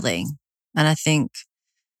mean, really. And I think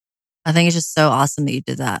it's just so awesome that you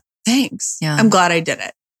did that. Thanks. Yeah. I'm glad I did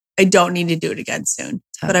it. I don't need to do it again soon,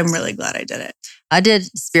 but I'm really glad I did it. I did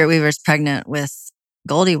Spirit Weavers pregnant with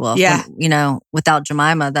Goldie Wolf, when, without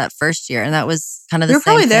Jemima that first year. And that was kind of the same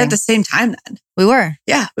thing. We were probably there at the same time then. We were.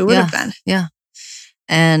 Yeah, we would have been. Yeah.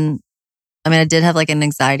 And I mean, I did have like an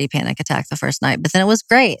anxiety panic attack the first night, but then it was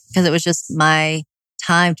great because it was just my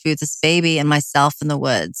time to be with this baby and myself in the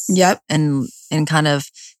woods. Yep. And kind of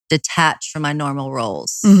detach from my normal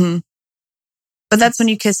roles. But that's when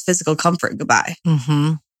you kiss physical comfort goodbye.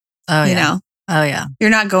 Oh, you know? Oh, yeah. You're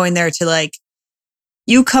not going there to like,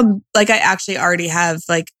 you come, like I actually already have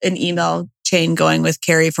like an email chain going with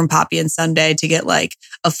Carrie from Poppy and Sunday to get like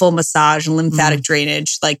a full massage and lymphatic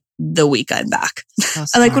drainage like the week I'm back. So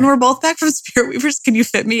and like when we're both back from Spirit Weavers, can you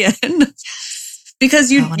fit me in?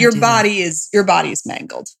 Because your body is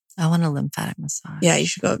mangled. I want a lymphatic massage. Yeah, you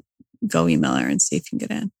should go email her and see if you can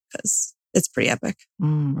get in because it's pretty epic.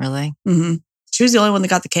 Really? She was the only one that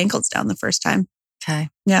got the cankles down the first time. Okay.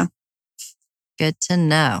 Yeah. Good to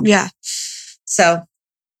know. Yeah. So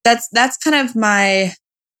that's kind of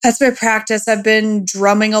that's my practice. I've been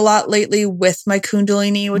drumming a lot lately with my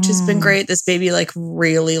Kundalini, which has been great. This baby like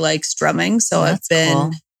really likes drumming. So I've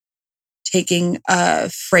been taking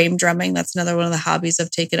frame drumming. That's another one of the hobbies I've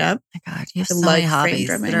taken up. Oh my God, you have so many hobbies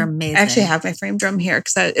that are amazing. I actually have my frame drum here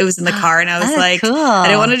because it was in the car and I was like, cool. I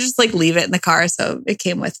didn't want to just like leave it in the car. So it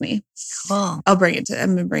came with me. Cool. I'm going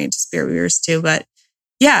to bring it to Spirit Weavers too. But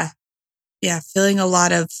yeah, feeling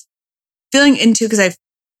into, because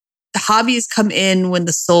the hobbies come in when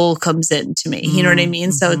the soul comes into me. You know what I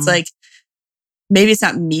mean? So it's like, maybe it's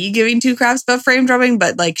not me giving two craps about frame drumming,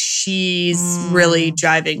 but like she's really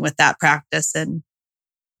driving with that practice and,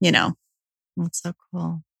 you know. That's so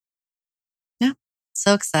cool. Yeah.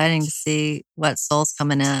 So exciting to see what soul's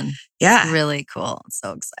coming in. Yeah. It's really cool. It's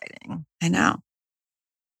so exciting. I know.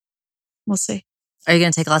 We'll see. Are you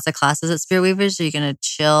going to take lots of classes at Spirit Weavers? Or are you going to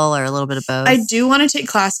chill or a little bit of both? I do want to take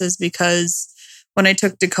classes because when I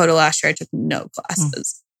took Dakota last year, I took no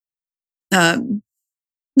classes.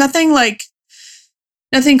 Nothing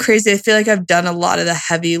crazy. I feel like I've done a lot of the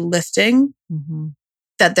heavy lifting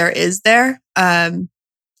that there is there. And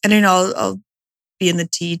I know I'll be in the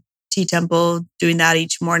tea temple doing that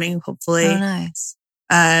each morning, hopefully. Oh, nice.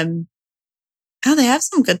 They have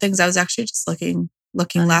some good things. I was actually just looking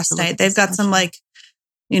last night. They've got some like,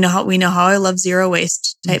 we know how I love zero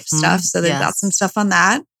waste type stuff. So they've got some stuff on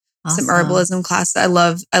that. Awesome. Some herbalism classes.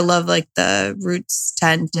 I love like the roots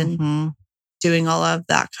tent and doing all of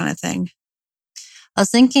that kind of thing. I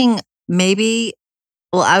was thinking I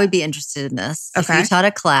would be interested in this. Okay. If you taught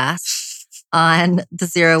a class on the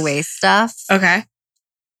zero waste stuff. Okay.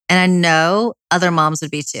 And I know other moms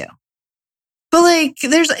would be too. But like,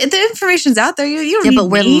 the information's out there. You don't need but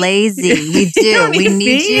we're lazy. We do. We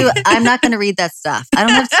need you. I'm not going to read that stuff. I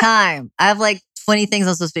don't have time. I have like 20 things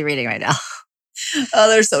I'm supposed to be reading right now. Oh,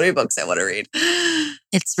 there's so many books I want to read.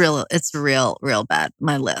 It's real bad.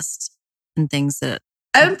 My list and things that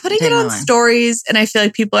I've been putting it on stories, and I feel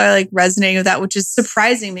like people are like resonating with that, which is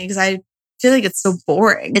surprising me because I feel like it's so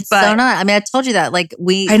boring. It's so not. I mean, I told you that. Like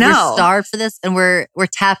we're starved for this, and we're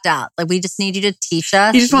tapped out. Like we just need you to teach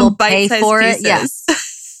us. You just want bite-sized pieces.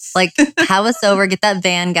 Yes. Like have us over. Get that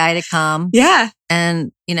van guy to come. Yeah.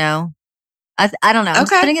 And I don't know. I'm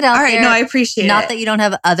just putting it out All right. there. No, I appreciate it. Not that you don't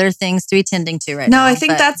have other things to be tending to right now. No, I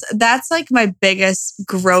think that's like my biggest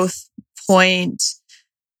growth point.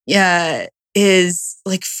 Yeah, is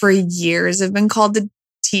like for years I've been called to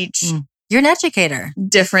teach. You're an educator.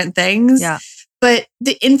 Different things. Yeah. But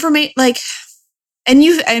the information, like, and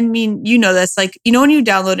you know this, like, you know, when you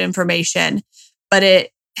download information, but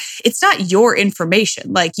it's not your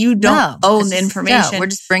information. Like, you don't own the information. Yeah, we're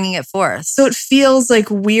just bringing it forth. So it feels like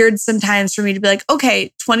weird sometimes for me to be like,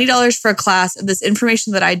 okay, $20 for a class of this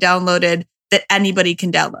information that I downloaded that anybody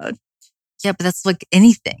can download. Yeah, but that's like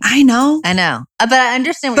anything. I know. But I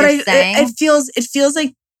understand what you're saying.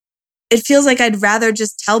 It feels like I'd rather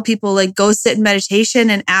just tell people, like, go sit in meditation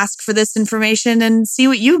and ask for this information and see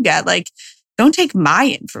what you get. Like, don't take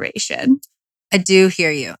my information. I do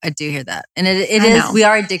hear you. I do hear that. And it is, we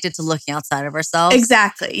are addicted to looking outside of ourselves.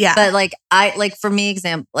 Exactly. Yeah. But for me,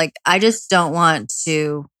 I just don't want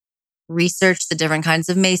to research the different kinds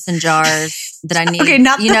of mason jars that I need. Okay,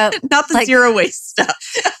 not the zero waste stuff.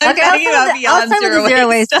 I'll start with the zero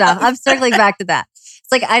waste stuff. I'm circling back to that.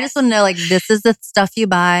 It's like, I just want to know, like, this is the stuff you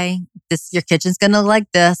buy. Your kitchen's going to look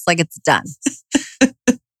like this. Like, it's done.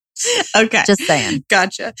 Okay. Just saying.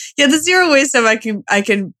 Gotcha. Yeah, the zero waste stuff I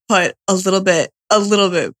can put a little bit,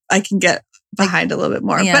 I can get behind a little bit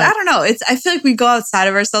more. Yeah. But I don't know. I feel like we go outside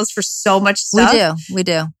of ourselves for so much stuff. We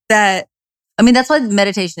do. That, I mean, that's why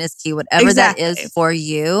meditation is key. Whatever that is for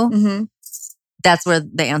you, that's where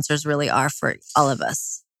the answers really are for all of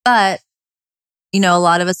us. But, you know, a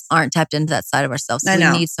lot of us aren't tapped into that side of ourselves. So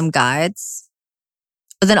we need some guides.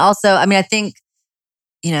 But then also, I mean, I think,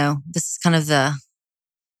 you know, this is kind of the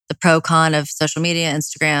pro con of social media,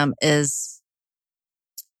 Instagram, is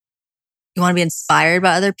you want to be inspired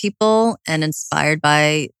by other people and inspired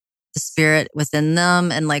by the spirit within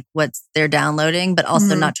them and like what they're downloading, but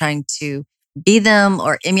also not trying to be them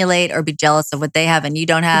or emulate or be jealous of what they have and you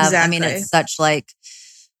don't have. Exactly. I mean, it's such like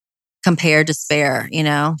compare, despair, you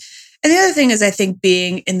know? And the other thing is, I think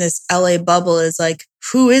being in this LA bubble is like,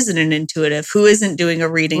 who isn't an intuitive? Who isn't doing a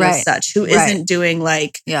reading of such? Who isn't doing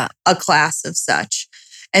like a class of such?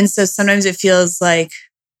 And so sometimes it feels like,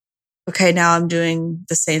 okay, now I'm doing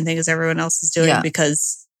the same thing as everyone else is doing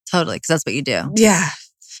because... Totally, because that's what you do. Yeah.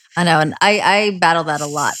 I know. And I battle that a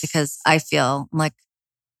lot because I feel I'm like,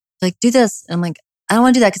 do this. And I'm like, I don't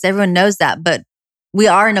want to do that because everyone knows that. But we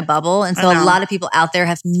are in a bubble. And so a lot of people out there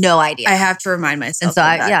have no idea. I have to remind myself and so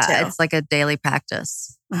of that too. It's like a daily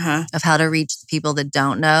practice of how to reach the people that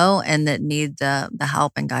don't know and that need the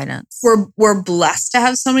help and guidance. We're blessed to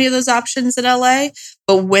have so many of those options in LA.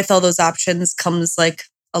 But with all those options comes like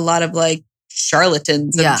a lot of like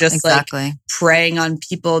charlatans of just like preying on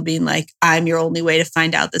people being like, I'm your only way to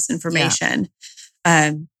find out this information.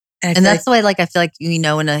 And that's the way, like, I feel like, you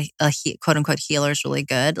know, when a quote unquote healer is really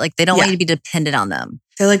good, like they don't want you to be dependent on them.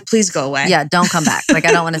 They're like, please go away. Yeah, don't come back. Like,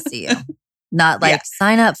 I don't want to see you. Not like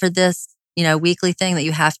sign up for this, you know, weekly thing that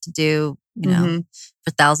you have to do, you know,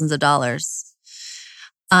 for thousands of dollars.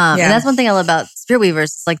 And that's one thing I love about Spirit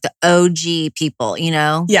Weavers. It's like the OG people, you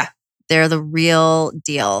know? Yeah. They're the real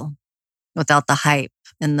deal without the hype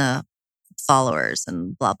and the followers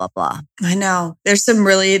and blah, blah, blah. I know. There's some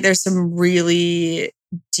really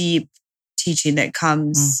deep teaching that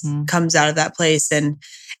comes out of that place. And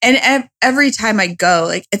every time I go,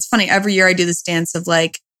 like, it's funny, every year I do this dance of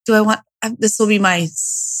like, this will be my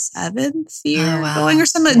 7th year going or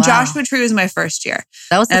something. Wow. Joshua Tree was my first year.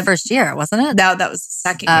 That was the first year, wasn't it? That was the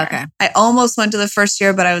second year. Okay. I almost went to the first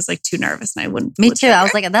year, but I was like too nervous and I wouldn't. Me too. I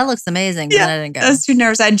was like, that looks amazing. But then I didn't go. I was too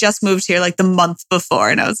nervous. I had just moved here like the month before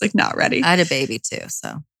and I was like not ready. I had a baby too.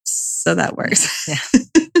 So that works. Yeah.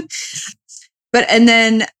 But, and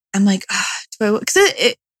then I'm like, because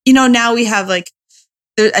it, you know, now we have like,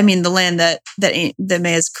 the land that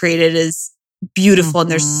May has created is beautiful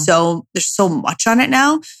and there's so much on it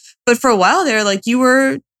now. But for a while there, like you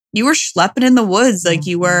were schlepping in the woods. Like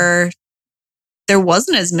there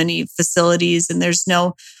wasn't as many facilities and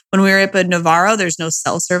when we were up at Navarro, there's no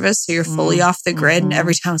cell service. So you're fully off the grid. And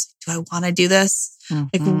every time I was like, do I want to do this?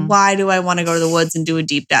 Like, why do I want to go to the woods and do a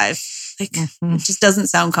deep dive? Like, it just doesn't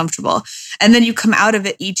sound comfortable. And then you come out of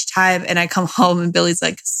it each time and I come home and Billy's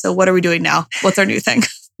like, so what are we doing now? What's our new thing?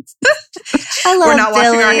 We're not Billy.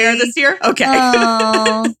 washing our hair this year?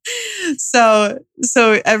 Okay.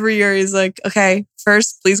 So every year he's like, okay,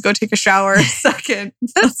 first, please go take a shower. Second,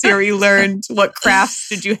 let's see where you learned. What crafts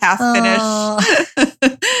did you half finish?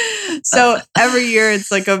 So every year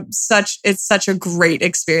it's like such a great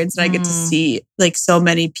experience. And I get to see like so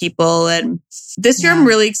many people. And this year I'm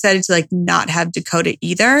really excited to like not have Dakota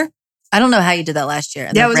either. I don't know how you did that last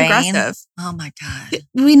year. Yeah, it was aggressive. Oh my God.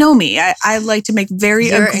 We know me. I like to make very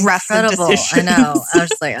aggressive decisions. I know. I was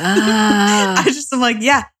just like, I'm like,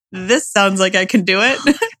 yeah, this sounds like I can do it.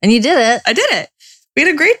 And you did it. I did it. We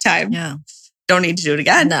had a great time. Yeah. Don't need to do it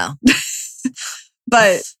again. No.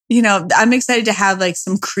 But, I'm excited to have like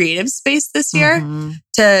some creative space this year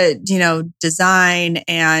to, design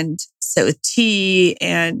and sit with tea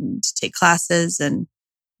and take classes. And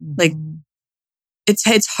like,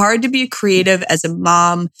 it's hard to be creative as a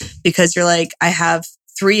mom because you're like, I have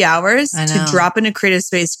 3 hours to drop in a creative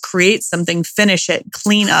space, create something, finish it,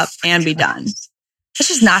 clean up, and be done. That's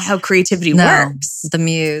just not how creativity works. The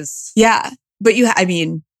muse. Yeah. But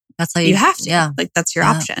that's how you have to. Yeah. Like that's your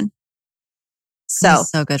option. So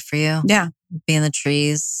good for you. Yeah. Be in the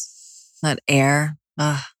trees, that air.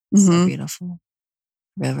 So beautiful.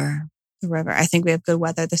 The river. I think we have good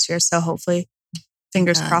weather this year. So hopefully,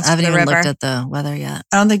 fingers crossed. I haven't for the even river. looked at the weather yet.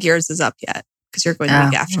 I don't think yours is up yet because you're going the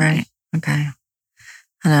week after me. Okay.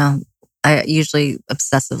 I know. I usually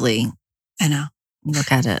obsessively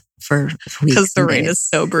look at it for weeks. Because the rain is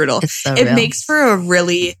so brutal. It's so it real. makes for a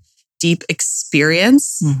really deep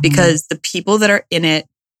experience because the people that are in it,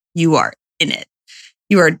 you are in it.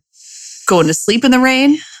 You are going to sleep in the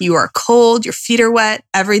rain. You are cold. Your feet are wet.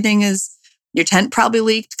 Everything is, your tent probably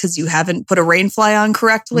leaked because you haven't put a rain fly on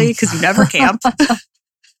correctly because you never camp.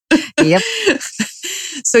 Yep.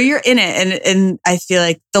 So you're in it. And I feel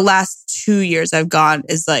like the last 2 years I've gone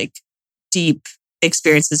is like deep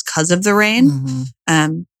experiences because of the rain.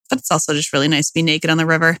 But it's also just really nice to be naked on the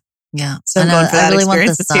river. Yeah. So I'm going for that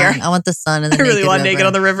experience this year. I want the sun and the I really want river. naked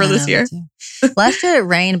on the river this year. Last year it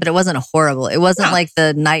rained, but it wasn't horrible. It wasn't like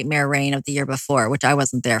the nightmare rain of the year before, which I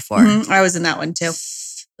wasn't there for. I was in that one too.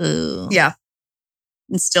 Ooh. Yeah.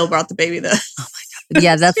 And still brought the baby the. Oh my God.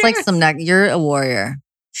 Yeah, that's like you're a warrior.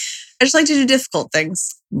 I just like to do difficult things.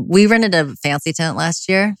 We rented a fancy tent last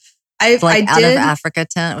year. I out did, of Africa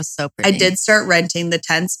tent. It was so pretty. I did start renting the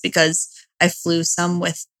tents because I flew some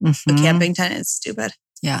with a camping tent. It's stupid.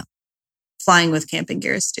 Yeah. Flying with camping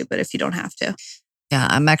gear is stupid if you don't have to. Yeah,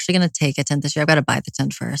 I'm actually going to take a tent this year. I've got to buy the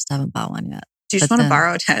tent first. I haven't bought one yet. Do you just want to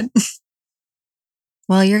borrow a tent?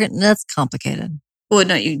 Well, that's complicated. Well,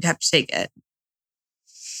 no, you'd have to take it.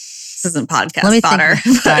 This isn't podcast Let me fodder.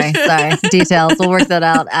 Sorry. Details. We'll work that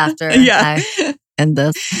out after I end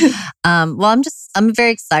this. Well, I'm very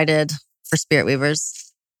excited for Spirit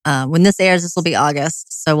Weavers. When this airs, this will be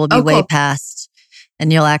August. So we'll be way past.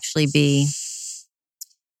 And you'll actually be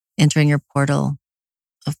entering your portal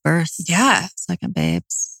of birth. Yeah. Second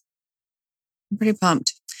babes. I'm pretty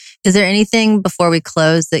pumped. Is there anything before we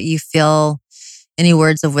close that you feel, any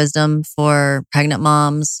words of wisdom for pregnant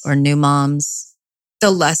moms or new moms?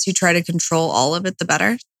 The less you try to control all of it, the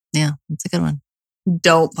better. Yeah, that's a good one.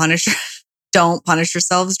 Don't punish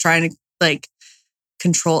yourselves trying to like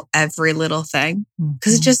control every little thing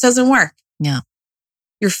because it just doesn't work. Yeah.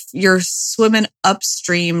 You're swimming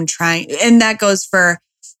upstream trying, and that goes for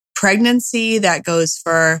pregnancy, that goes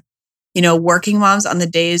for, working moms on the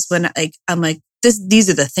days when I'm like, these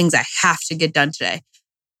are the things I have to get done today.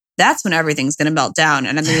 That's when everything's going to melt down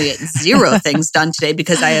and I'm going to get 0 things done today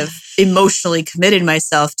because I have emotionally committed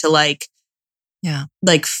myself to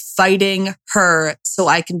fighting her so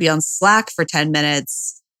I can be on Slack for 10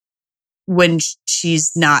 minutes when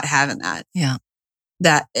she's not having that. Yeah.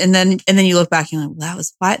 And then you look back and you're like, well, that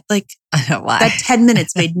was what? Like, I know why. That 10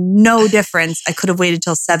 minutes made no difference. I could have waited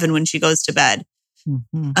till 7 when she goes to bed.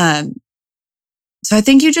 So I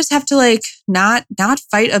think you just have to not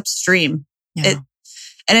fight upstream. Yeah.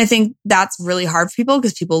 And I think that's really hard for people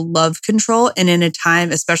because people love control. And in a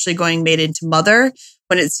time, especially going made into mother,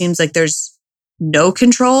 when it seems like there's no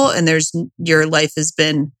control and your life has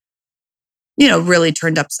been, really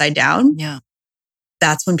turned upside down. Yeah.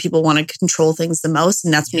 That's when people want to control things the most.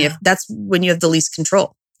 And that's when you have the least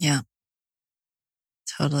control. Yeah.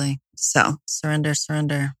 Totally. So surrender.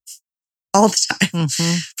 All the time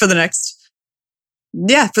for the rest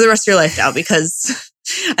of your life now, because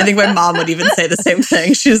I think my mom would even say the same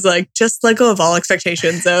thing. She's like, just let go of all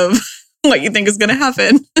expectations of what you think is going to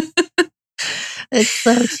happen. It's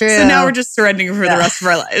so true. So now we're just surrendering for the rest of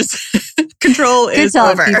our lives. Control is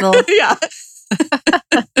over. People. Yeah.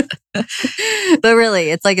 But really,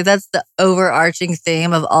 it's like if that's the overarching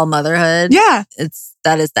theme of all motherhood. Yeah.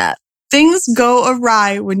 That is that. Things go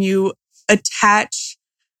awry when you attach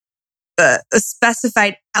a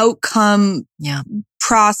specified outcome,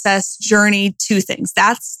 process, journey to things.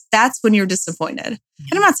 That's when you're disappointed. And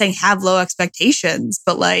I'm not saying have low expectations,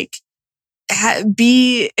 but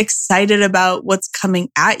be excited about what's coming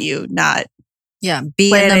at you, not be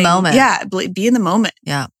planning. In the moment. Yeah, be in the moment.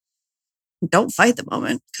 Yeah. don't fight the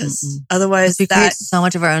moment because otherwise we create so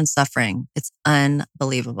much of our own suffering. It's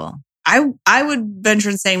unbelievable. I would venture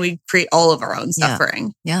in saying we create all of our own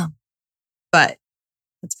suffering. Yeah. But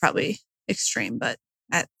that's probably extreme, but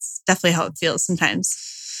that's definitely how it feels sometimes.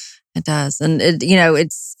 It does. And it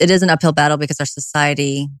is an uphill battle because our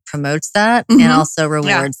society promotes that and also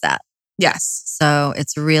rewards that. Yes. So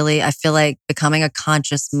it's really, I feel like becoming a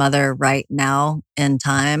conscious mother right now in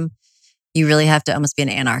time, you really have to almost be an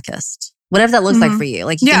anarchist. Whatever that looks like for you.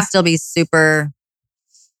 Like you can still be super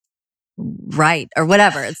right or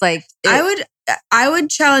whatever. It's like I would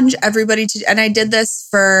challenge everybody to, and I did this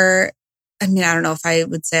for, I mean, I don't know if I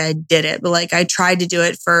would say I did it, but like I tried to do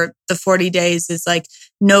it for the 40 days is like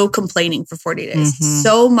no complaining for 40 days.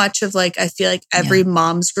 So much of like, I feel like every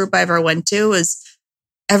mom's group I ever went to was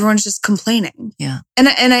everyone's just complaining. Yeah. And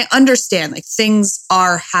I understand like things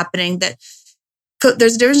are happening that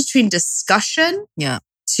there's a difference between discussion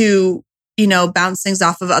to, bounce things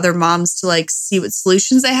off of other moms to like see what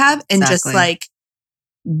solutions they have and just like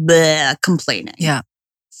complaining. Yeah.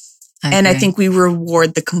 I think we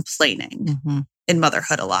reward the complaining in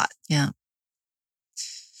motherhood a lot. Yeah.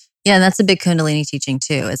 Yeah. And that's a big Kundalini teaching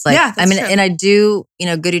too. It's like, I mean, true. And I do,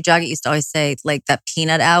 Guru Jagat used to always say like that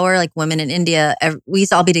peanut hour, like women in India, we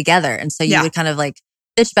used to all be together. And so you would kind of like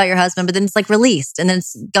bitch about your husband, but then it's like released and then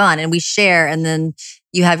it's gone and we share and then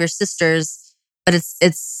you have your sisters, but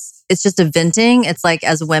it's just a venting. It's like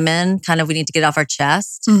as women, kind of we need to get off our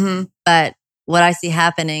chest. But what I see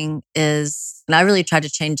happening is, and I really tried to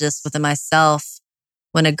change this within myself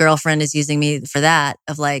when a girlfriend is using me for that,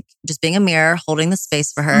 of like just being a mirror, holding the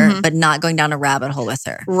space for her, but not going down a rabbit hole with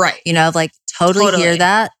her. Right. Of like totally hear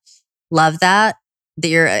that, love that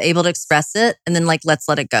you're able to express it, and then like, let's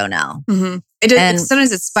let it go now.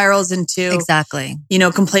 Sometimes it spirals into exactly,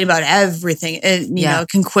 complain about everything. It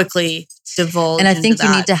can quickly divulge. And I think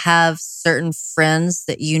you need to have certain friends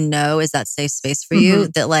that is that safe space for you.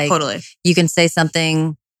 That like you can say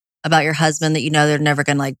something about your husband that they're never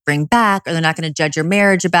going to like bring back, or they're not going to judge your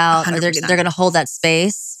marriage about, 100%. Or they're going to hold that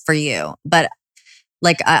space for you. But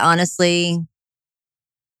like I honestly,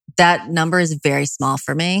 that number is very small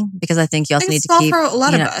for me because I think you also need to keep for a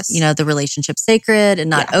lot of us. The relationship sacred and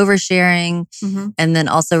not oversharing, and then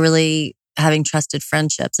also really having trusted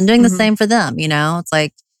friendships and doing the same for them. It's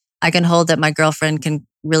like I can hold that my girlfriend can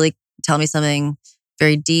really tell me something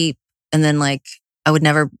very deep, and then like I would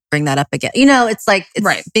never bring that up again. It's like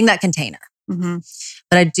being that container. But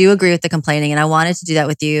I do agree with the complaining, and I wanted to do that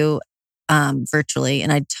with you virtually,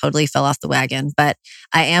 and I totally fell off the wagon. But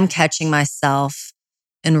I am catching myself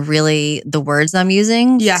in really the words I'm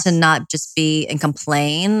using to not just be and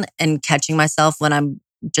complain, and catching myself when I'm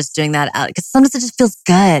just doing that out. Because sometimes it just feels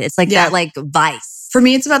good. It's like that like vice. For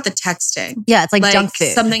me, it's about the texting. Yeah, it's like junk food.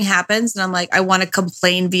 Something happens and I'm like, I want to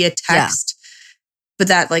complain via text. But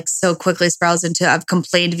that like so quickly spirals into I've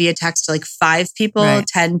complained via text to like 5 people,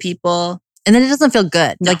 10 people. And then it doesn't feel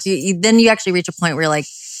good. No. Like then you actually reach a point where you're like,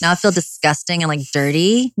 now I feel disgusting and like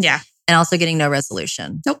dirty. Yeah. And also getting no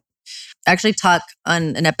resolution. Nope. I actually talked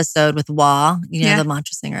on an episode with Wah, the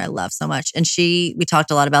mantra singer I love so much. And we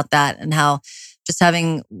talked a lot about that and how just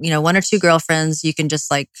having, 1 or 2 girlfriends, you can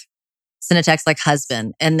just like send a text like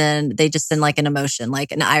husband, and then they just send like an emotion,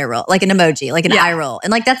 like an eye roll, like an emoji, like an eye roll.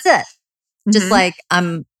 And like, that's it. Just like,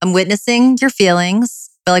 I'm witnessing your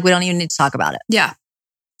feelings, but like, we don't even need to talk about it. Yeah.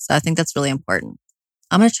 So I think that's really important.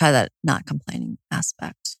 I'm going to try that not complaining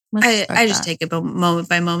aspect. I just take it moment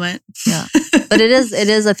by moment. Yeah. But it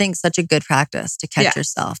is, I think, such a good practice to catch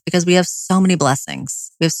yourself, because we have so many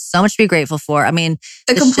blessings. We have so much to be grateful for. I mean,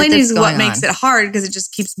 the complaining is what makes it hard, because it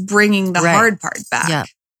just keeps bringing the hard part back. Yeah.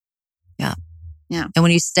 Yeah. Yeah. And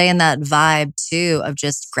when you stay in that vibe too of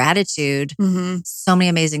just gratitude, so many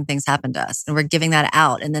amazing things happen to us, and we're giving that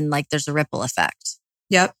out. And then like there's a ripple effect.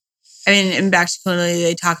 Yep. I mean, in Back to Kundalini,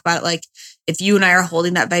 they talk about like, if you and I are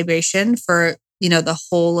holding that vibration for, the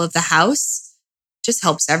whole of the house, just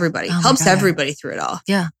helps everybody. Helps everybody through it all.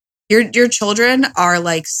 Yeah. Your children are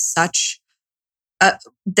like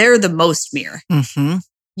they're the most mirror.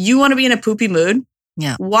 You want to be in a poopy mood?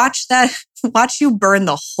 Yeah. Watch you burn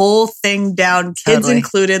the whole thing down, kids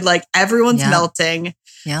included, like everyone's melting.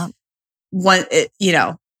 Yeah.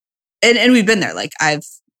 And we've been there. Like I've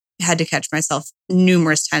had to catch myself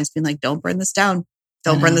numerous times being like, don't burn this down.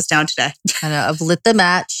 Don't burn this down today. I know. I've lit the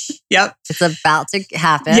match. Yep. It's about to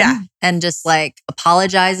happen. Yeah. And just like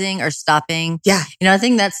apologizing or stopping. Yeah. I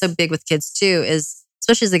think that's so big with kids too, is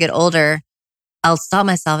especially as they get older, I'll stop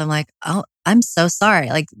myself. I'm like, oh, I'm so sorry.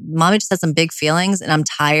 Like mommy just had some big feelings and I'm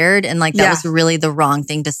tired. And like, that was really the wrong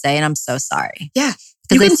thing to say. And I'm so sorry. Yeah.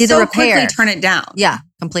 Because they see the repair. Quickly turn it down. Yeah,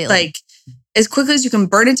 completely. Like as quickly as you can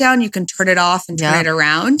burn it down, you can turn it off and turn it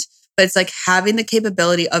around. But it's like having the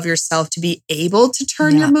capability of yourself to be able to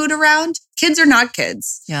turn your mood around. Kids are not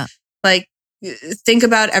kids. Yeah. Like, think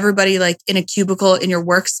about everybody like in a cubicle in your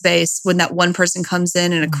workspace when that one person comes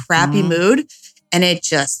in a crappy mood and it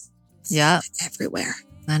just it's everywhere.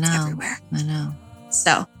 I know. It's everywhere. I know.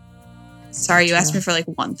 So, sorry, you asked me for like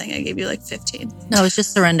one thing. I gave you like 15. No, it's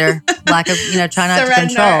just surrender. Lack of, try not to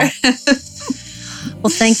control.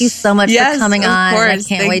 Well, thank you so much for coming on. Course. I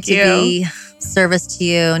can't wait to be service to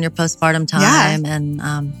you in your postpartum time. And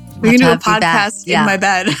we can do a podcast in my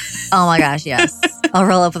bed. Oh my gosh, yes. I'll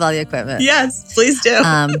roll up with all the equipment. Yes, please do.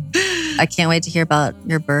 I can't wait to hear about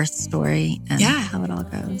your birth story and how it all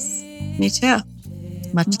goes. Me too.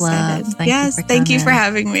 Much love. Thank you for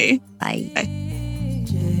having me. Bye. Bye.